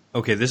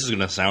 Okay, this is going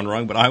to sound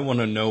wrong, but I want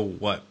to know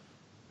what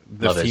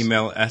the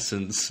female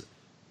essence.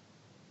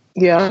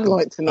 Yeah, I'd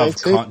like to know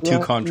too. Two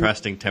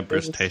contrasting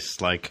tempers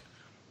tastes like.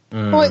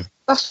 Like,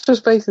 that's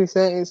just basically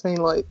saying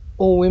like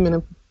all women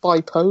are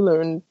bipolar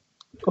and.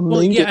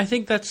 Well, yeah, I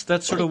think that's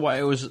sort of why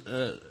I was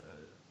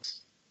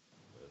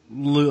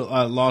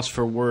lost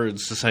for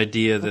words. This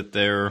idea that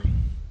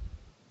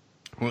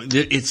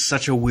it's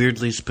such a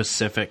weirdly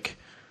specific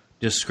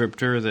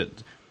descriptor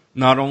that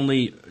not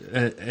only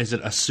is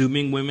it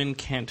assuming women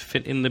can't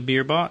fit in the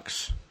beer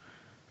box,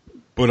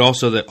 but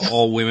also that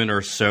all women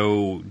are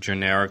so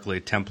generically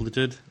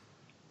templated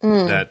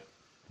that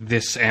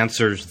this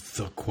answers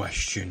the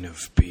question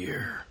of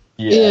beer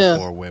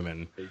for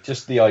women.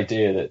 Just the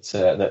idea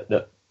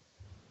that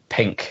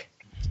pink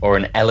or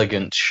an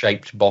elegant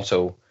shaped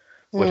bottle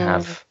would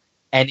have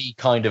any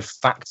kind of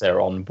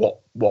factor on what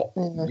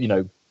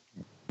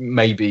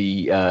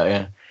maybe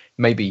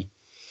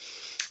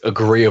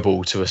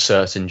agreeable to a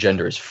certain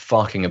gender is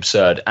fucking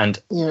absurd.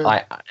 And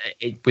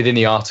within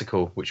the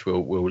article, which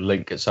we'll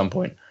link at some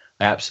point,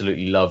 I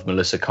absolutely love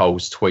Melissa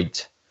Cole's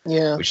tweet,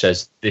 which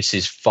says, "This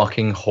is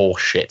fucking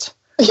horseshit.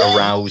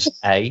 Arouse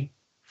A,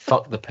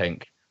 fuck the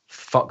pink,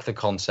 fuck the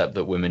concept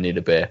that women need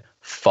a beer,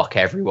 fuck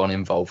everyone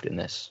involved in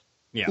this."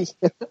 Yeah.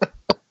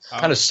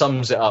 Kind of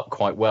sums it up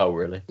quite well,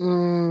 really.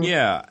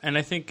 Yeah, and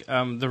I think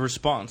the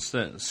response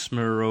that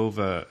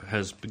Smirova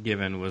has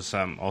given was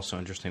also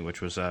interesting,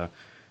 which was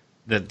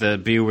that the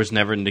beer was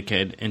never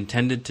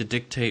intended to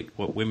dictate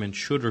what women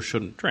should or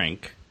shouldn't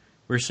drink.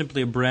 We're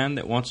simply a brand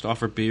that wants to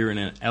offer beer in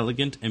an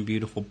elegant and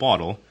beautiful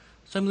bottle,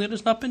 something that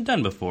has not been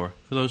done before,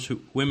 for those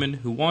women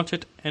who want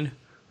it and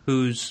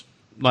whose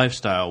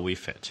lifestyle we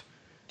fit.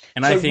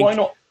 And so I think, why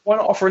not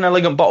offer an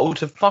elegant bottle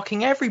to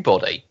fucking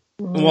everybody?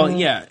 Well,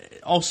 yeah.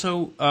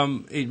 Also,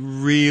 it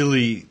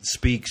really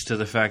speaks to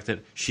the fact that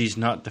she's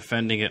not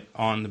defending it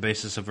on the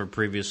basis of her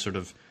previous sort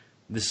of,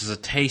 this is a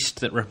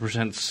taste that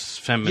represents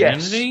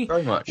femininity. Yes,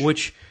 very much.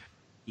 Which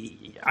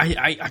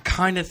I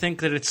kind of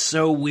think that it's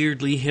so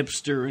weirdly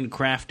hipster and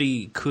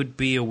crafty could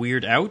be a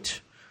weird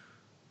out.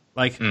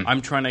 Like,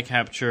 I'm trying to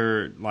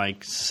capture,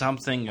 like,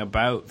 something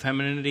about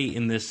femininity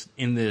in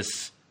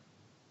this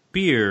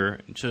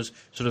beer, just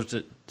sort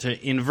of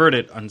to invert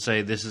it and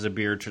say this is a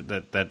beer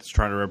that's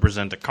trying to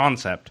represent a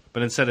concept,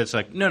 but instead it's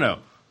like, no.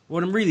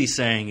 What I'm really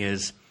saying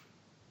is,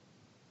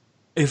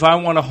 if I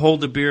want to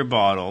hold a beer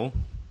bottle,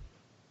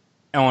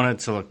 I want it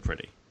to look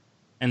pretty.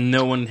 And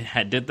no one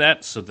did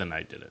that, so then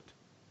I did it.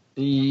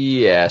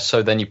 Yeah,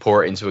 so then you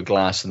pour it into a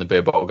glass and the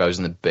beer bottle goes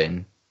in the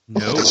bin.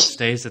 No, it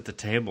stays at the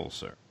table,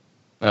 sir.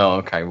 Oh,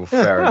 okay. Well,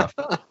 fair enough.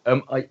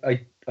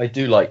 I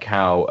do like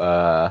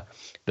how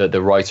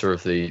the writer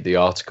of the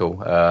article,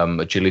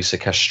 Julissa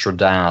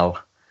Castrodal,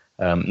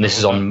 this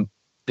is on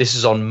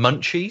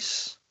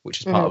Munchies, which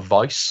is part of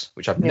Vice,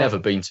 which I've never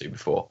been to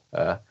before.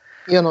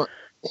 You're not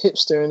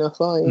hipster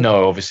enough, are you?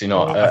 No, obviously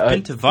not. I've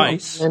been to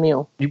Vice.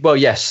 Well,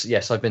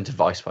 yes, I've been to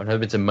Vice, but I've never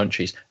been to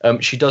Munchies.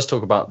 She does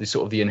talk about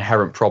the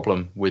inherent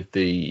problem with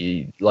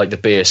the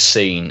beer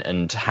scene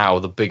and how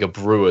the bigger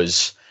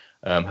brewers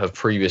have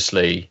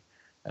previously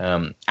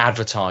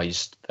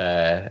advertised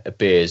their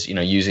beers,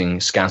 using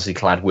scantily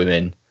clad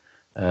women.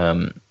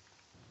 As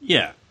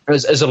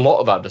a lot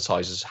of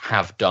advertisers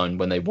have done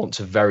when they want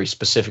to very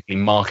specifically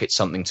market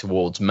something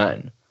towards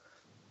men.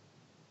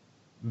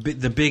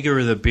 The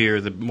bigger the beer,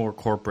 the more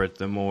corporate,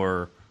 the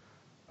more...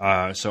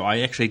 so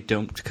I actually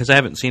don't... Because I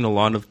haven't seen a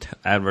lot of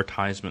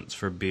advertisements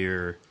for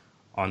beer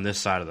on this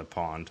side of the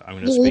pond. I'm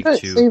going to speak to...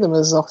 You don't see them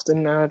as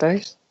often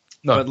nowadays.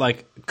 No. But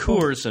like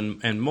Coors and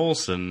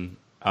Molson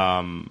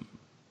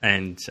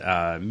and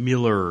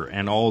Miller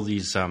and all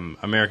these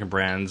American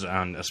brands,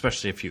 and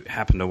especially if you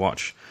happen to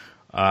watch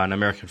an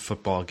American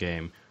football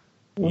game,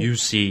 you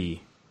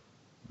see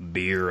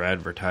beer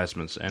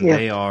advertisements, and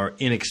they are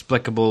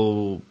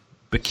inexplicable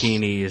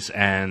bikinis,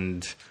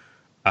 and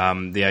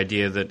the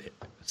idea that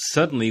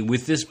suddenly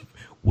with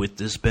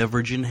this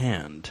beverage in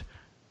hand,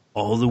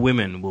 all the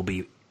women will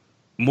be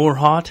more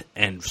hot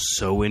and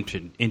so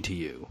into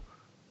you.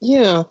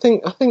 Yeah, I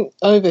think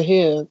over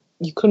here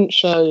you couldn't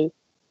show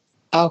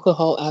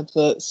alcohol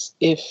adverts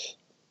if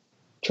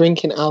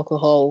drinking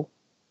alcohol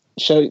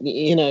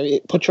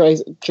it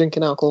portrays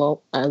drinking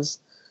alcohol as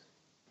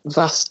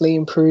vastly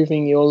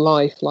improving your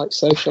life, like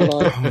social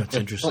life. Oh, that's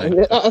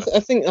interesting. I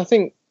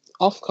think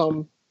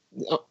Ofcom,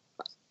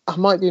 I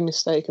might be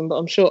mistaken, but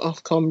I'm sure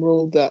Ofcom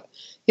ruled that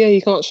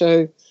you can't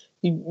show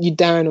you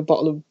down a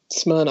bottle of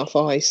Smirnoff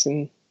Ice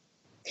and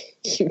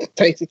you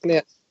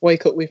basically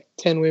wake up with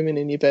 10 women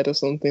in your bed or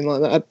something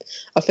like that.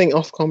 I think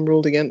Ofcom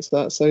ruled against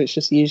that, so it's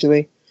just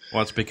usually...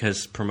 Well, it's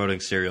because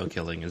promoting serial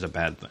killing is a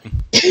bad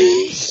thing.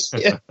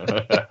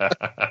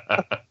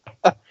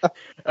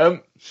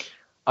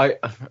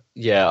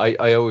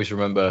 I always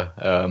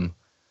remember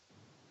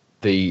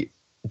the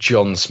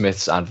John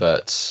Smith's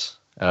adverts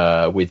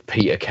with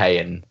Peter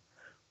Kayin,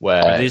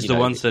 where are these the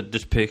ones that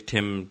depict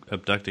him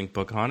abducting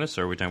Pocahontas,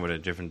 or are we talking about a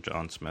different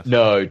John Smith?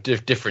 No,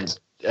 different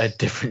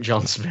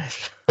John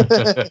Smith.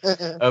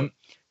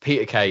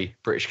 Peter Kay,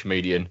 British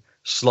comedian,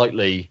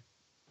 slightly,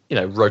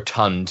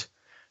 rotund.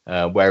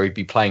 Where he'd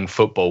be playing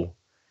football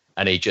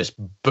and he'd just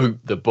boot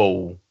the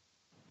ball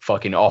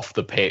fucking off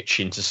the pitch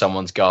into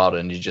someone's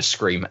garden and you just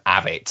scream,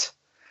 "Have it."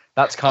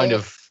 That's kind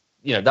of,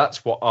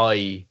 that's what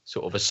I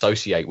sort of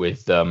associate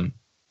with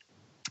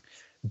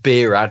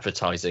beer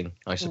advertising,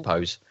 I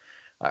suppose.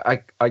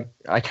 I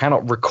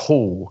cannot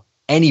recall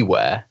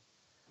anywhere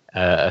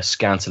a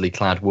scantily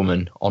clad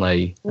woman on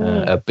a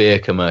beer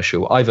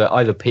commercial,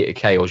 either Peter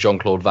Kay or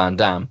Jean-Claude Van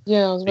Damme.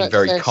 Yeah, I was about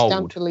to say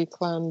scantily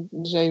clad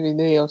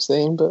JVD I've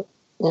seen, but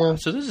yeah.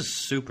 So this is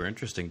super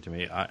interesting to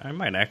me. I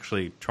might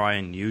actually try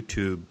and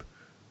YouTube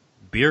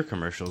beer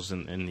commercials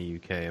in the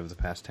UK of the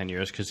past 10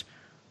 years, because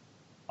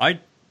I'm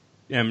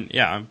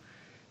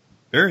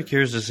very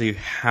curious to see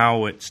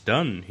how it's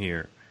done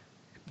here.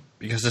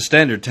 Because the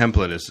standard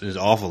template is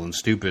awful and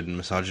stupid and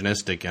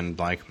misogynistic, and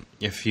like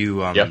if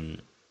you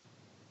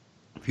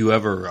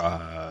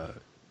ever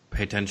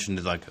pay attention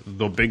to like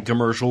the big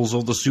commercials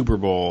of the Super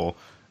Bowl,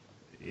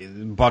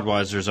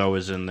 Budweiser's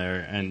always in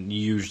there, and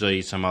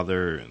usually some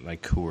other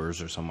like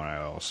Coors or someone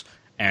else.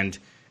 And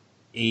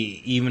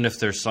even if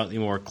they're slightly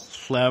more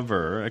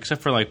clever,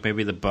 except for like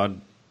maybe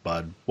the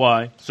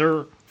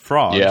Budweiser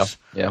frogs,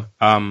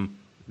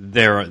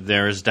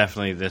 there is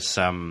definitely this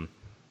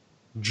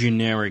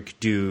generic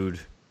dude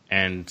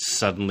and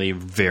suddenly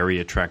very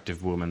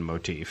attractive woman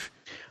motif.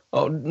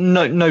 Oh,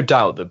 no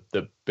doubt that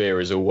the beer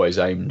is always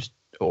aimed,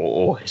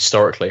 or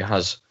historically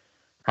has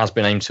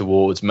been aimed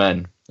towards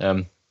men.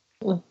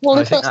 Well,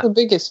 if that's the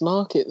biggest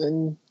market,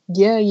 then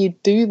yeah, you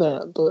do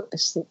that.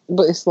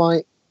 But it's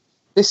like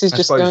this is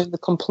just going the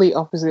complete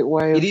opposite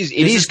way. It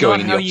is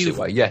going the opposite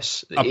way.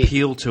 Yes,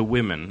 appeal to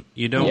women.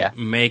 You don't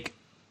make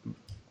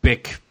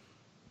Bic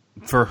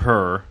for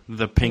her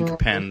the pink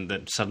pen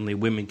that suddenly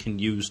women can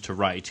use to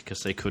write because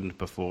they couldn't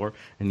before.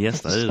 And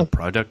yes, that is a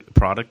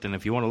product. And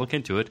if you want to look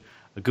into it,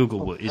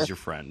 Google is your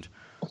friend.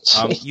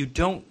 You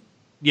don't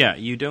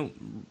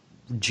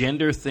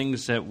gender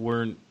things that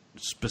weren't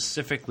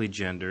specifically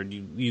gendered.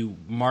 You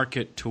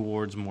market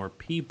towards more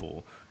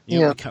people.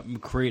 You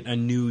create a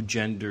new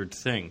gendered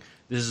thing.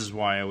 This is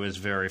why I was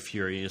very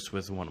furious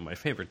with one of my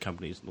favorite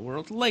companies in the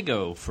world,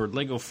 Lego, for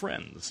Lego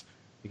Friends.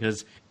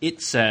 Because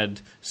it said,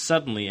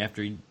 suddenly,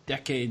 after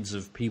decades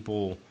of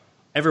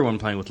everyone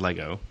playing with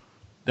Lego,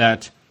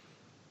 that,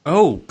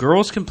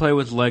 girls can play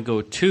with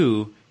Lego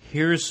too.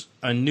 Here's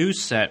a new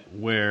set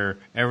where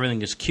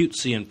everything is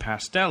cutesy and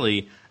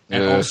pastel-y,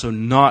 and also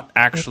not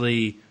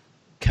actually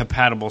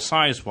compatible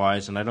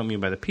size-wise. And I don't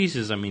mean by the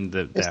pieces, I mean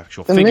the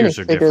actual figures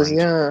are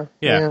different.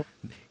 Yeah.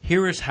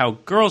 Here is how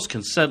girls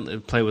can suddenly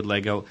play with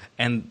Lego,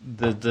 and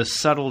the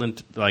subtle,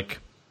 the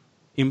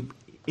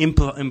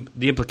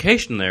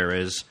implication there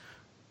is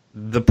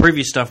the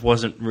previous stuff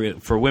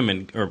wasn't for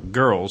women or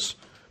girls,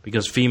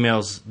 because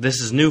females, this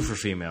is new for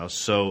females,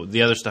 so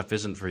the other stuff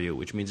isn't for you,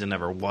 which means it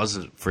never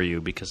wasn't for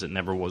you because it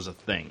never was a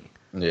thing.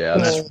 Yeah,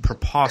 and that's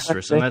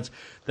preposterous, and it's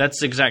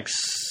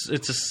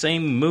the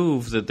same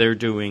move that they're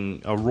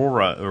doing.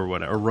 Aurora or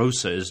what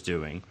Arosa is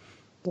doing,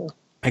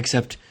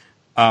 except.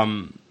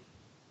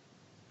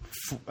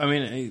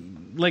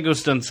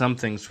 Lego's done some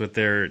things with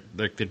their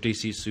the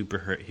DC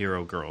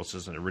Superhero Girls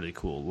is a really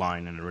cool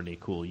line and a really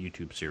cool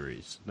YouTube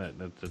series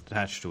that's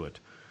attached to it.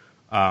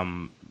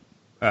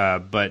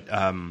 But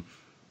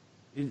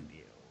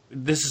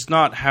this is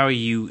not how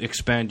you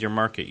expand your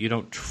market. You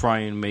don't try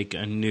and make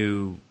a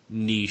new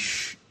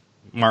niche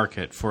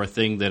market for a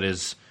thing that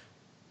is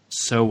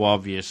so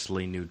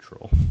obviously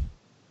neutral.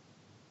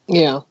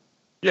 Yeah.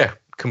 Yeah,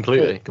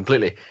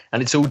 completely.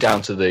 And it's all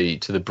down to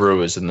the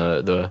brewers and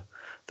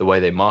the way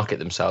they market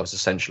themselves,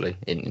 essentially,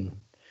 in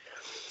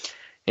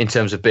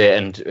terms of beer.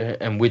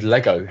 And with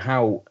Lego,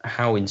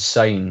 how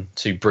insane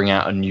to bring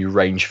out a new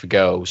range for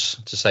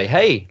girls, to say,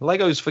 hey,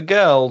 Lego's for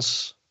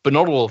girls, but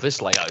not all of this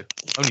Lego,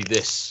 only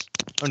this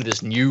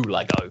new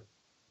Lego.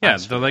 Yeah,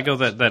 the Lego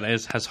that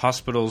has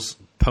hospitals,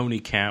 pony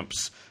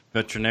camps,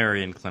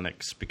 veterinarian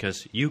clinics,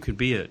 because you could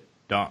be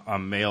a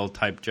male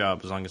type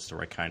job as long as it's the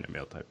right kind of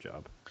male type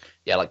job.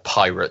 Yeah, like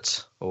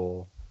pirates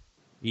or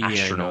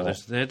astronaut.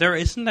 There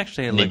isn't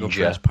actually a Lego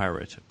Friends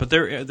pirate, but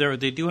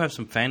they do have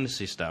some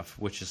fantasy stuff,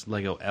 which is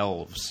Lego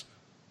elves,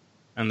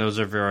 and those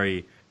are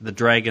the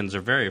dragons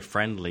are very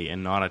friendly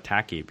and not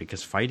attacky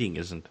because fighting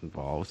isn't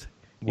involved.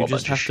 You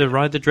just have to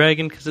ride the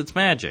dragon because it's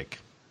magic.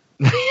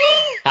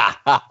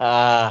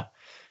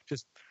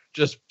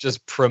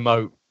 just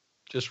promote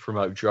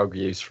drug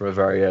use from a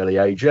very early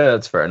age. Yeah,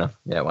 that's fair enough.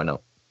 Yeah,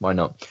 why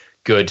not?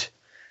 Good.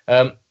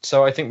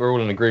 So I think we're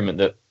all in agreement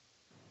that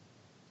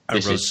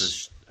this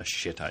is a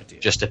shit idea.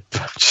 Just a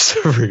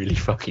really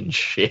fucking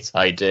shit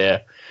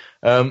idea.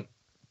 And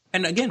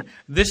again,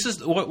 this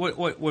is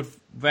what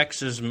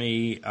vexes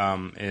me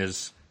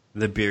is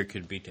the beer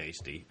could be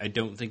tasty. I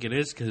don't think it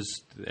is,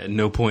 because at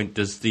no point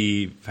does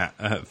the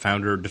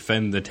founder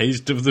defend the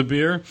taste of the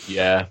beer.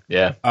 Yeah.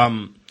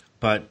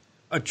 But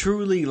a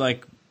truly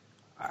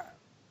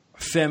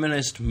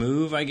feminist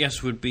move, I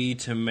guess, would be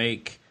to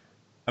make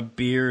a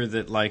beer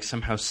that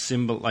somehow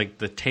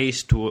the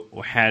taste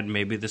had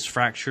maybe this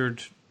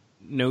fractured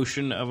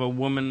notion of a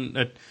woman,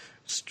 a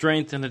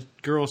strength and a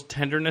girl's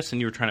tenderness, and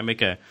you were trying to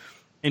make a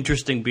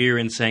interesting beer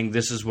in saying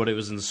this is what it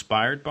was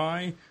inspired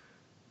by,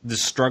 the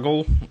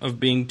struggle of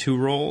being two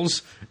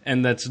roles,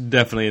 and that's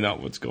definitely not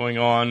what's going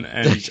on,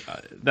 and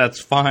that's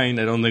fine.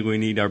 I don't think we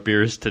need our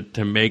beers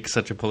to make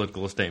such a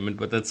political statement,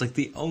 but that's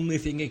the only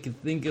thing I can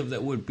think of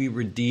that would be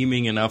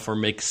redeeming enough or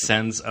make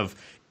sense of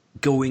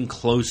going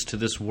close to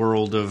this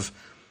world of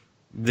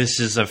this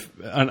is a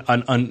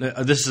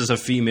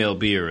female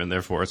beer and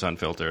therefore it's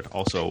unfiltered.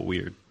 Also a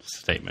weird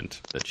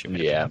statement that she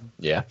made.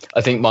 Yeah.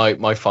 I think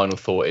my final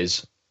thought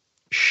is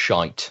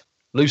shite.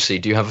 Lucy,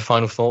 do you have a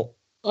final thought?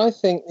 I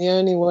think the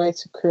only way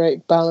to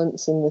create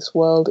balance in this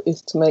world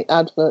is to make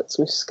adverts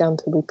with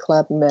scantily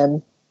clad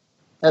men,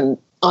 and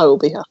I will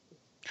be happy.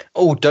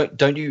 Oh,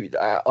 don't you?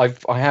 I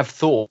have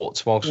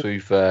thoughts whilst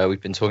we've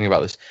been talking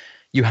about this.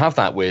 You have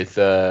that with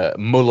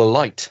Muller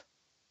Light.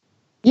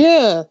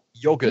 Yeah.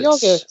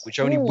 Yogurts, which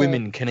only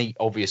women can eat,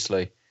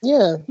 obviously.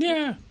 Yeah.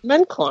 Yeah.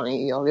 Men can't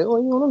eat yogurt. What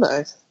do you want to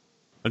know?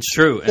 It's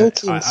true. And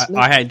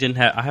I haven't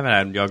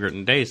had yogurt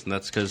in days, and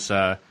that's because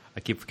I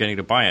keep forgetting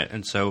to buy it.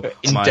 And so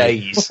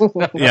days.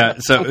 Yeah.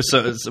 So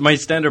my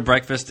standard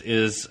breakfast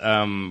is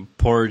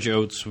porridge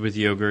oats with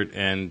yogurt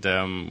and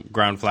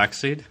ground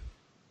flaxseed.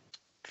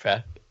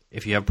 Fair.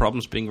 If you have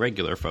problems being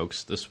regular,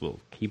 folks, this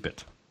will keep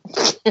it.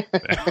 But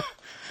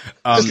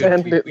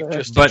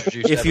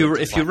if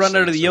you run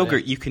out of the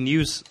yogurt, you can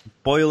use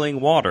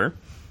boiling water.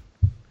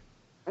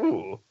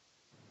 Ooh.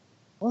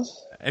 What?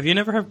 Have you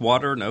never had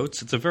water and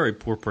oats? It's a very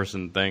poor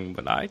person thing,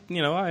 but I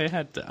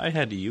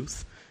had a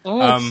youth.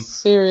 I had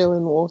cereal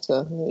and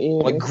water.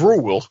 Like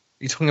gruel.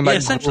 You're talking about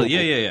essentially,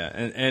 gruel. yeah.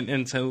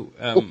 And so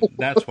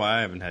that's why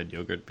I haven't had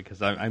yogurt,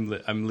 because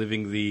I'm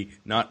living the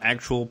not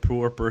actual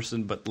poor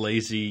person but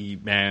lazy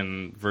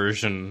man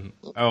version.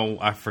 Oh,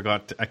 I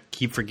forgot. I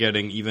keep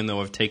forgetting, even though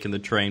I've taken the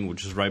train,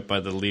 which is right by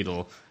the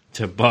Lidl,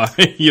 to buy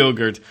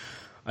yogurt.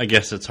 I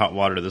guess it's hot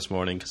water this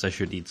morning because I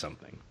should eat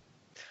something.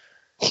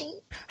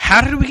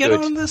 How did we get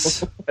on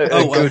this?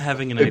 I'm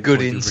having a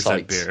good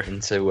insight beer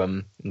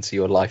into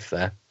your life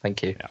there.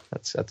 Thank you. Yeah.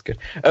 That's good.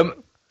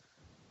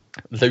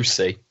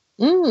 Lucy,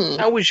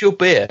 how was your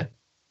beer?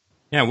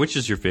 Yeah, which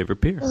is your favorite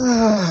beer?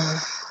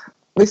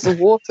 It's the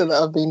water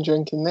that I've been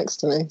drinking next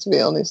to me, to be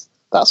honest.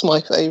 That's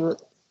my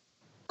favourite.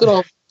 Good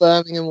old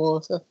Birmingham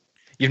water.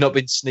 You've not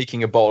been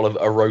sneaking a bottle of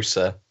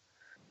Arosa?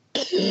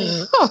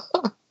 I'm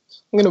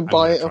going to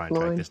buy it offline.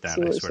 offline. This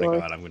down. I swear to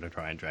God, I'm going to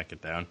try and track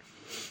it down.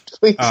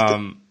 Please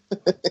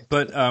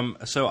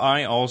So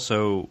I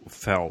also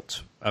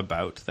felt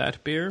about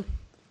that beer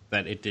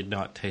that it did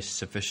not taste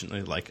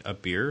sufficiently like a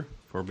beer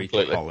for me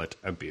to call it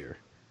a beer.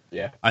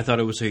 Yeah. I thought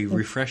it was a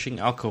refreshing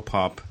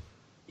alcopop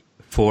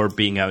for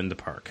being out in the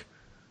park.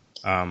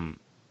 I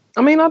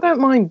mean, I don't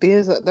mind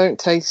beers that don't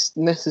taste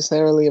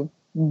necessarily a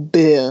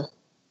beer,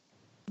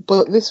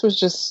 but this was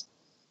just,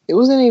 it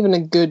wasn't even a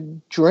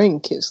good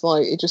drink. It's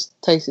like, it just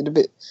tasted a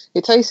bit,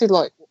 it tasted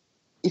like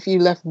if you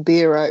left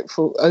beer out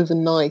for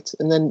overnight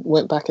and then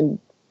went back and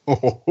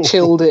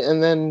chilled it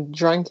and then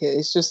drank it.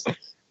 It's just,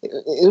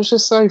 it was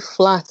just so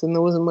flat and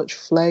there wasn't much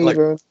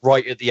flavour. Like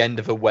right at the end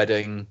of a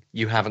wedding,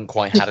 you haven't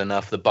quite had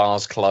enough, the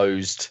bar's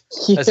closed.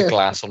 There's a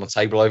glass on the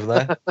table over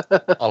there.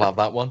 I'll have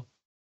that one.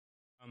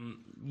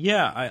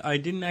 I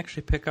didn't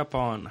actually pick up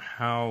on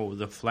how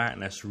the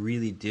flatness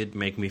really did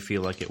make me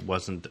feel like it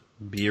wasn't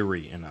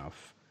beery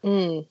enough.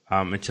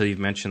 Until you've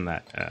mentioned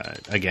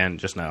that again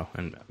just now,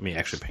 and me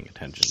actually paying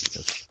attention.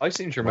 Because I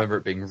seem to remember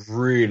it being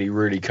really,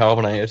 really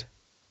carbonated.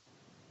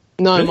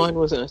 No, really? Mine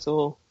wasn't at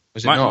all.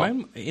 Was it not?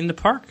 Mine, in the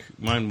park,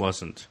 mine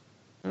wasn't.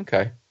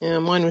 Okay. Yeah,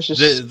 mine was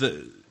just...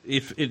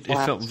 It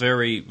felt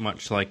very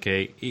much like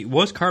it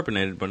was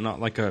carbonated, but not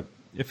like a...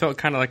 It felt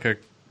kind of like a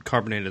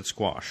carbonated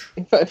squash.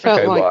 It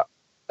felt like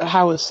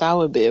how a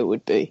sour beer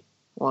would be.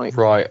 Like,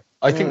 right.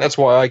 I think that's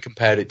why I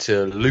compared it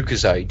to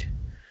Lucozade.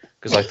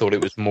 Because I thought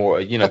it was more,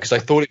 because I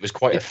thought it was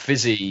quite a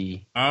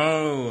fizzy...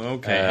 Oh,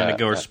 okay. And it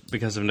goes,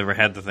 because I've never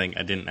had the thing,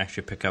 I didn't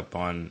actually pick up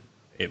on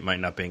it might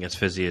not being as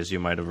fizzy as you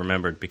might have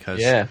remembered, because...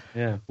 Yeah.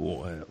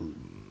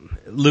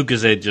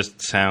 Lucozade just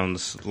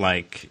sounds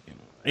like...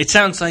 It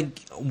sounds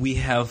like we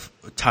have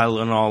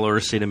Tylenol or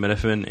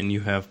acetaminophen, and you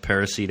have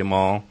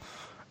paracetamol,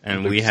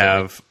 and we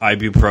have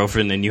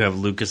ibuprofen, and you have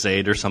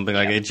Lucozade or something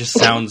like that. It just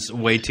sounds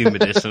way too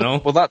medicinal.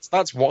 Well,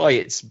 that's why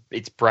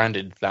it's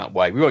branded that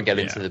way. We won't get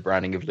into the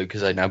branding of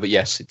Lucozade now, but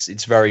yes,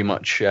 it's very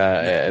much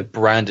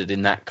branded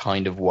in that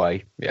kind of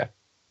way. Yeah.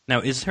 Now,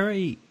 is there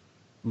a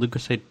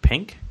Lucozade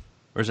Pink,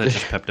 or is that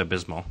just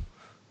Pepto-Bismol?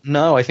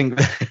 No, I think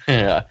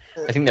there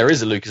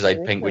is a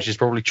Lucozade Pink, which is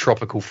probably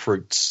tropical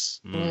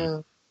fruits. Yeah.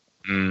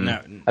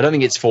 No. I don't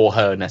think it's for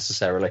her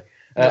necessarily.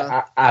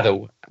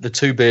 Adel, the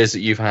two beers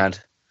that you've had.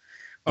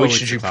 Which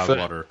did you prefer?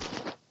 Cloudwater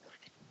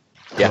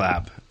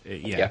collab.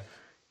 Yeah.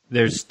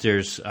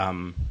 There's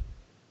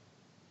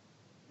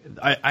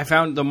I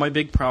found that my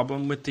big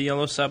problem with the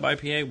Yellow Sub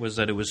IPA was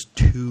that it was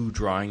too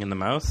drying in the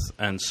mouth,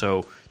 and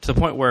so to the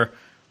point where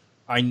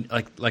I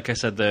like I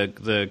said,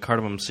 the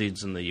cardamom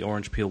seeds and the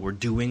orange peel were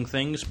doing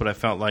things, but I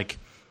felt like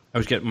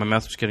my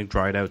mouth was getting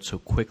dried out so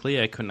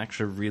quickly I couldn't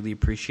actually really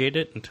appreciate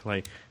it until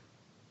I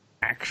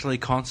actually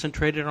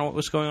concentrated on what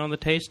was going on in the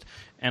taste.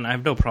 And I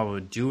have no problem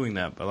with doing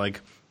that, but like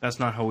that's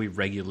not how we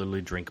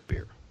regularly drink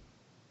beer.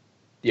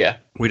 Yeah.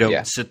 We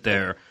don't sit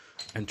there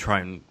and try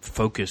and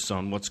focus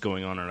on what's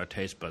going on in our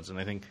taste buds. And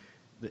I think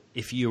that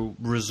if you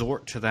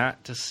resort to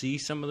that to see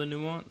some of the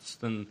nuance,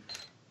 then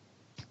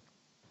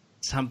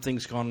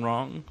something's gone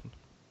wrong.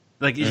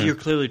 Like, you're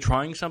clearly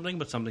trying something,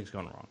 but something's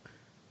gone wrong.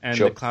 And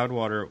the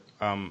Cloudwater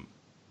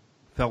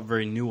felt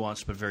very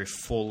nuanced, but very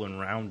full and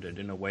rounded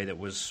in a way that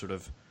was sort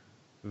of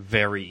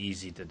very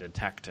easy to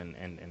detect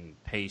and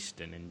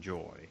taste and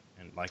enjoy.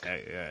 And, like,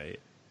 I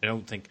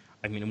don't think...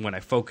 I mean, when I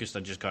focused, I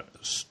just got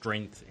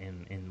strength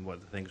in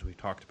what the things we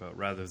talked about,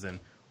 rather than,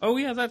 oh,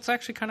 yeah, that's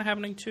actually kind of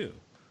happening, too.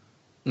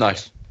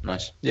 Nice.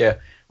 Yeah,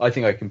 I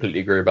think I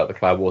completely agree about the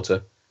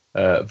Cloudwater,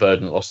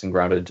 Verdant, Lost and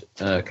Grounded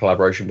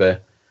collaboration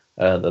beer.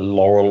 The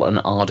Laurel and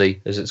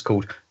Ardy, as it's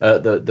called.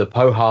 The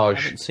Pohage.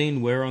 I haven't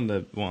seen where on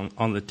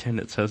the tin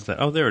it says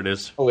that. Oh, there it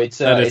is. Oh, it's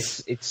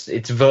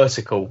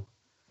vertical.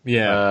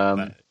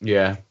 Yeah.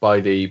 By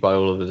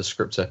all of the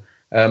descriptor.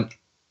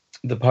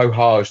 The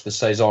Pohage, the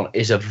Saison,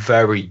 is a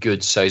very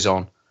good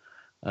Saison.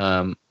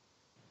 But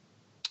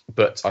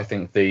I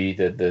think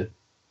the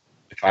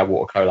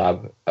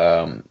Cloudwater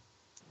collab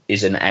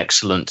is an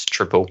excellent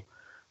triple.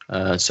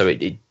 So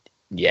it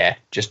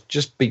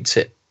just beats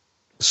it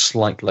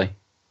slightly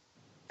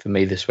for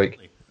me this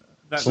week.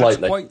 That's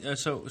quite,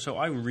 so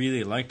I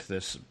really liked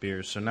this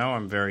beer. So now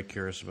I'm very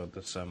curious about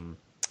this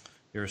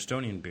your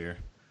Estonian beer.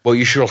 Well,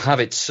 you shall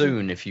have it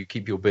soon if you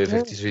keep your Beer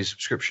 52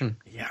 subscription.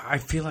 Yeah, I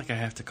feel like I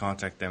have to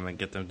contact them and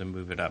get them to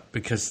move it up,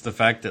 because the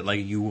fact that,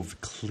 like, you have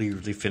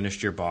clearly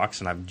finished your box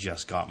and I've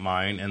just got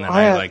mine, and then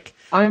I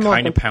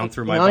kind of pound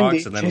through my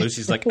box, and then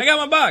Lucy's like, I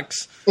got my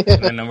box!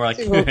 And then we're like,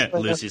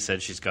 Lucy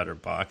said she's got her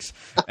box.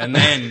 And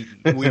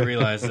then we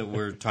realize that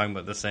we're talking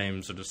about the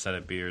same sort of set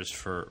of beers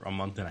for a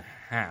month and a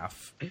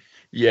half.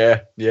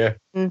 Yeah.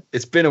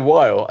 It's been a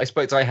while. I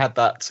expect I had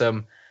that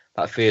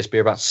Fierce beer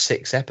about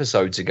 6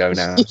 episodes ago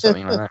now,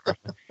 something like that.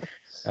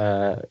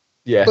 But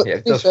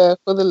to be fair,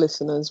 for the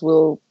listeners,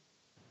 we'll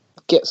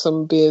get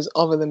some beers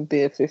other than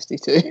Beer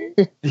 52.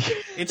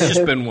 It's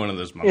just been one of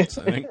those months,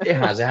 I think. It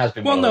has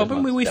been. Well, one no, of those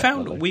but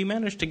months, we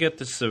managed to get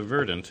this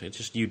Verdant. It's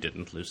just you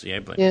didn't, Lucy. I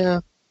blame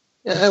you.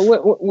 Yeah,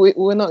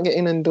 we're not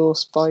getting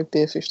endorsed by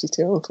Beer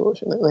 52,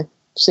 unfortunately.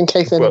 Just in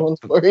case anyone's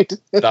worried.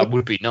 That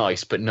would be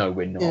nice, but no,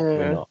 we're not. Yeah.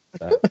 We're not.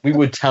 We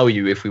would tell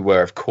you if we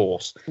were, of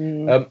course.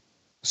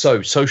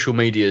 So, social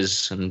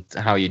medias and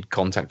how you'd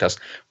contact us.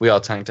 We are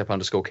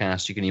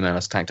tankedup_cast. You can email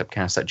us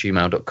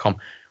tankedupcast@gmail.com.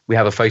 We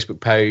have a Facebook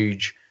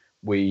page.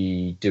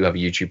 We do have a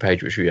YouTube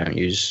page, which we don't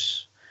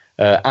use.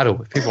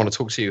 Adel, if people want to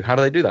talk to you, how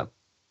do they do that?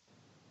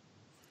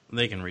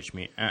 They can reach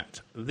me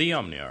at The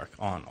Omniarch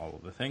on all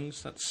of the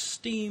things. That's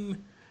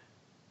Steam,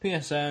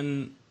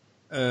 PSN,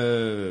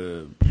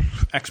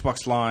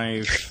 Xbox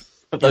Live,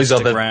 Those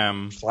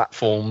Instagram. Other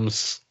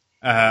platforms.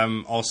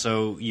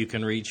 Also, you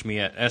can reach me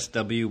at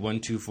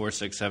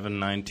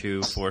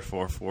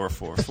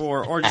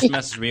SW1246792444444, or just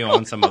message me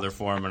on some other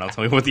forum, and I'll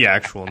tell you what the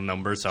actual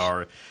numbers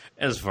are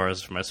as far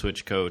as my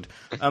Switch code.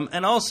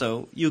 And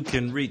also, you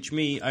can reach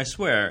me, I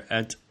swear,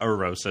 at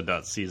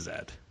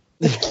arosa.cz.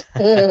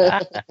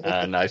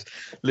 Nice.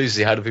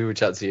 Lucy, how do people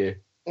reach out to you?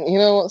 You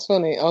know what's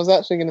funny? I was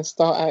actually going to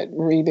start out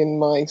reading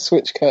my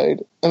Switch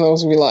code, and I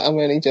was going to be like, I'm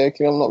only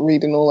joking, I'm not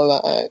reading all of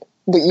that out.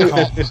 But you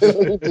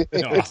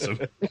Awesome.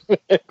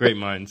 Great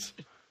minds.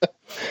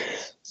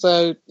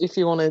 So if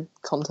you want to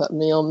contact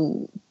me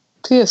on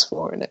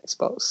PS4 and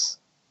Xbox,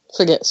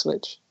 forget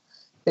Switch.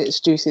 It's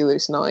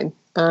JuicyLoose9.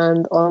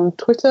 And on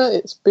Twitter,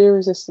 it's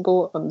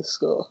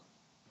BeerResistible_.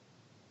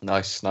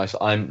 Nice.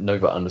 I'm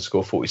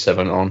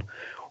Nova_47 on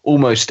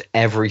almost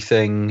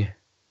everything.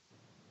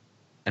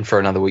 And for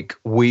another week,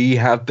 we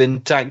have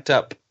been tanked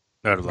up.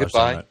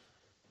 Goodbye.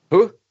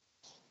 Who?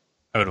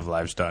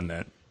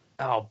 Outoflives.net.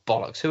 Oh,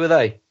 bollocks. Who are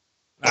they?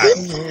 I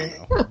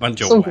don't know.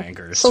 Bunch of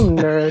wankers. Some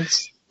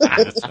nerds.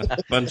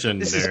 Bunch of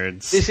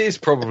nerds. This is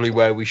probably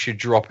where we should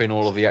drop in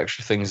all of the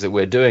extra things that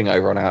we're doing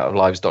over on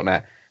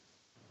outoflives.net.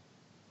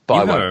 But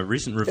you got a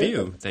recent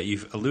review that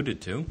you've alluded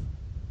to.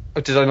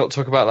 Oh, did I not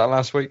talk about that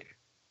last week?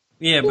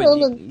 Yeah, but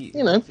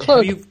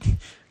plug.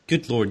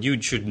 Good Lord,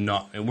 you should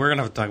not. We're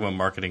gonna have to talk about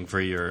marketing for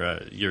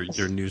your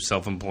new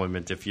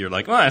self-employment if you're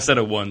like, I said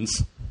it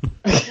once.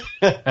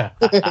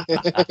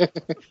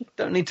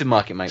 Don't need to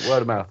market, mate.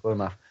 Word of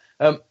mouth.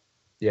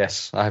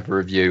 Yes, I have a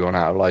review on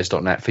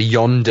outoflives.net for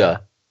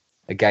Yonder,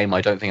 a game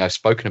I don't think I've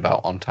spoken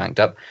about on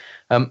Tanked Up.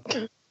 We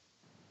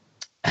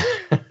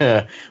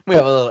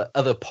have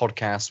other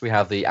podcasts. We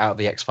have the Out of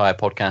the X-Fire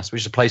podcast,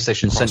 which is a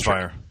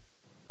PlayStation-centric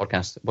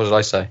podcast. What did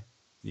I say?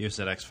 You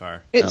said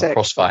X-Fire. It's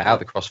Crossfire, Out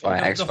the Crossfire,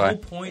 X-Fire. The whole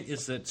point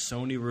is that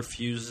Sony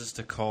refuses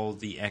to call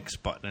the X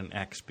button an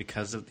X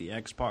because of the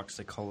Xbox.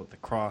 They call it the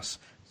Cross.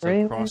 So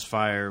really?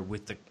 Crossfire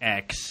with the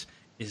X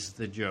is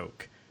the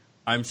joke.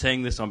 I'm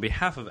saying this on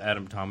behalf of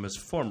Adam Thomas,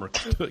 former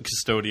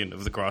custodian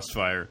of the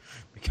Crossfire,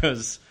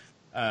 because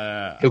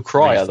he'll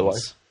cry reasons.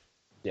 Otherwise.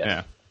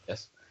 Yeah.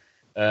 Yes.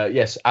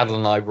 Adel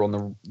and I were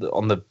on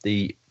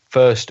the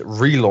first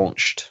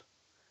relaunched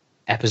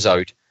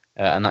episode,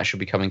 and that should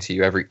be coming to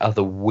you every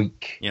other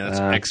week. Yeah, that's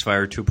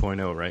X-Fire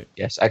 2.0, right?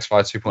 Yes,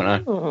 X-Fire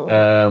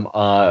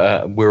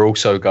 2.0. We're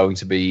also going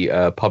to be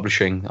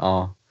publishing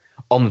our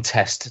on the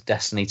test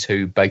Destiny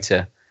 2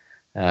 beta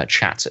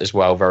chat as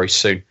well very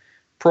soon.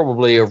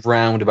 probably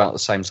around about the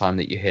same time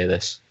that you hear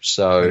this.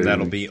 So And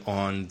that'll be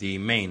on the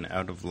main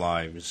Out of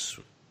Lives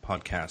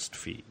podcast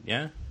feed,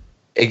 yeah?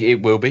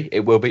 It will be.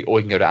 Or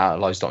you can go to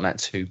outoflives.net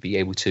to be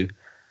able to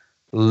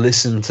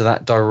listen to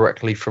that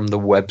directly from the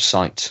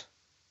website.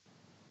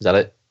 Is that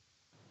it?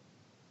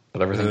 Is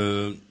that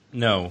everything?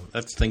 No.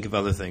 Let's think of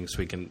other things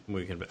we can.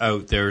 Oh,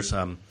 there's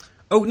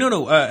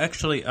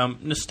actually,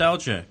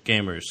 Nostalgia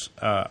Gamers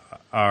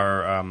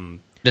are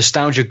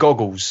Nostalgia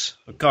Goggles.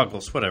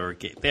 Goggles, whatever.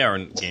 They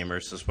aren't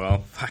gamers as well.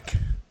 Fuck.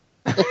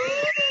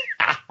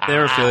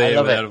 They're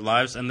affiliated with Out of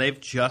Lives, and they've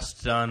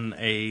just done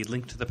a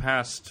Link to the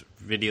Past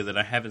video that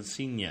I haven't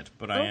seen yet,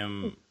 but I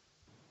am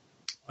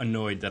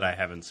annoyed that I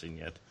haven't seen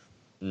yet.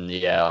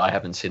 Yeah, I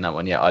haven't seen that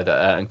one yet either.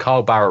 And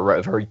Carl Barrett wrote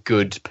a very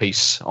good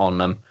piece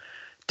on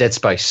Dead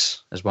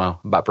Space as well,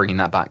 about bringing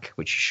that back,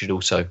 which you should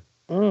also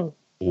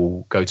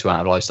all go to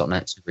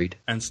outoflives.net to read.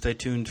 And stay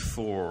tuned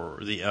for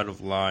the Out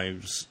of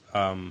Lives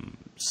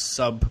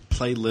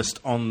sub-playlist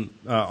on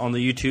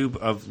the YouTube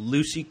of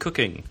Lucy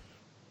cooking.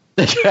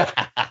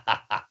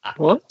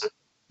 What?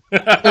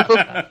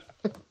 A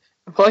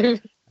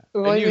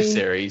new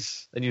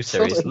series,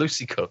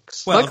 Lucy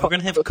Cooks. Well, if we're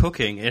going to have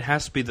cooking, it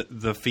has to be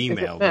the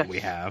female that we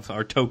have,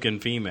 our token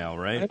female,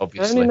 right?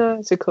 Obviously. I only know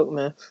it's a cook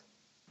myth.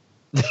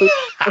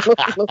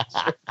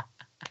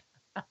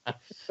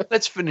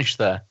 Let's finish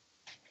there.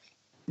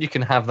 You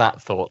can have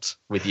that thought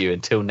with you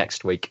until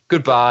next week.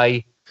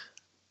 Goodbye.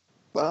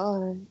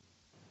 Bye.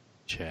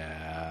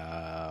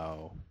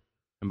 Ciao.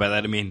 And by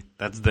that I mean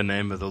that's the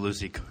name of the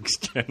Lucy Cooks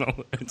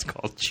channel. It's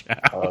called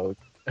Ciao.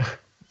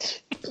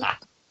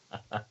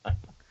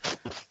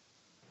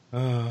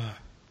 Oh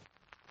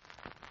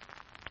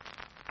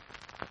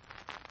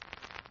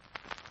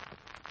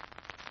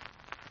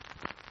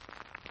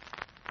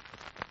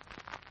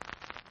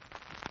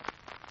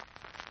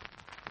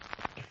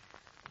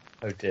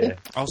dear.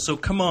 Also,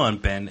 come on,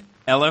 Ben.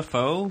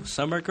 LFO,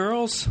 Summer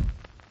Girls?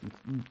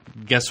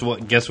 Guess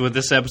what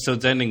this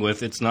episode's ending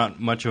with? It's not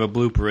much of a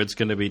blooper. It's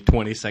going to be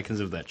 20 seconds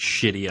of that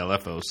shitty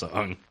LFO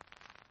song.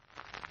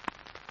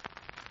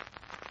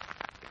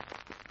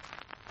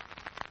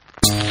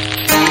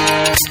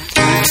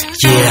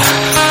 Yeah,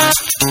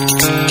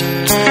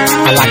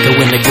 I like it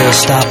when the girls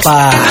stop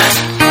by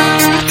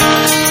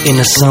in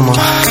the summer.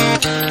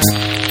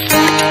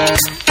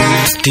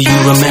 Do you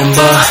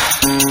remember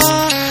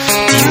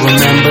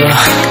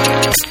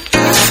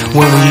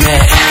when we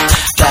met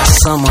that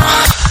summer?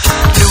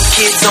 New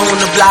kids on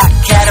the block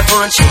had a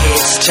bunch of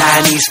hits.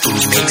 Chinese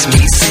food makes me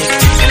sick,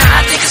 and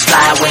I think it's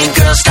fly when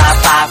girls stop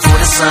by for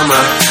the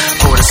summer.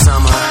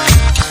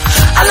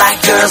 I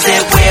like girls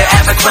that wear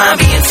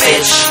Abercrombie and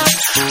Fitch.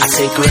 I'd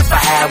take her if I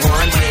had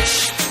one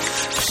wish.